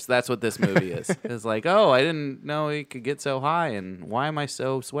 hours. That's what this movie is. It's like, oh, I didn't know he could get so high, and why am I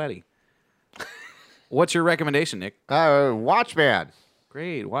so sweaty? What's your recommendation, Nick? Watchman.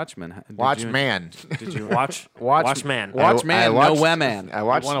 Great, Watchmen. Watchman. Did you Watchman? Watchman. I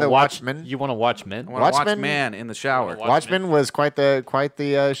watched You the Watchmen. You want to watch Men? Watchman in the shower. Watchmen was quite the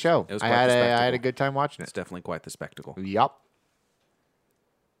show. It was I quite the spectacle. had a good time watching It's it. definitely quite the spectacle. Yup.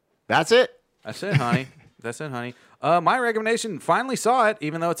 That's it. That's it, honey. That's it, honey. My recommendation, finally saw it,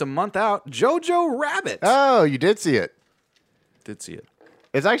 even though it's a month out. Jojo Rabbit. Oh, you did see it. Did see it.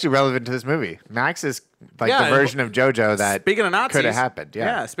 It's actually relevant to this movie. Max is like Yeah, the version of JoJo that Speaking of Nazis, could have happened.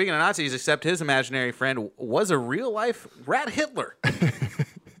 Yeah. Speaking of Nazis, except his imaginary friend was a real life rat Hitler.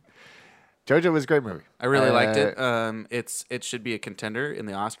 JoJo was a great movie. I really liked it. It should be a contender in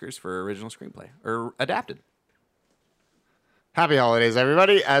the Oscars for original screenplay or adapted. Happy holidays,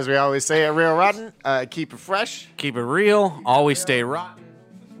 everybody. As we always say at Real Rotten, keep it fresh. Keep it real. Always stay rotten.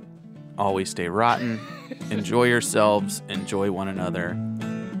 Always stay rotten. Enjoy yourselves. Enjoy one another.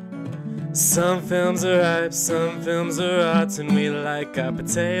 Some films are ripe, some films are rotten. We like our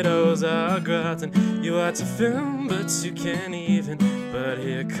potatoes, our gratin. You watch a film, but you can't even. But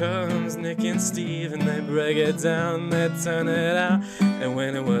here comes Nick and Steve, and they break it down, they turn it out. And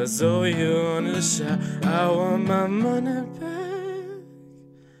when it was over, you wanted to shout, I want my money back.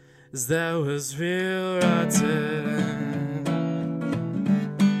 'Cause that was real rotten.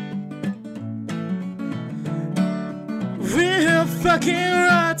 Real fucking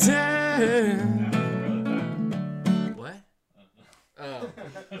rotten. What? Oh.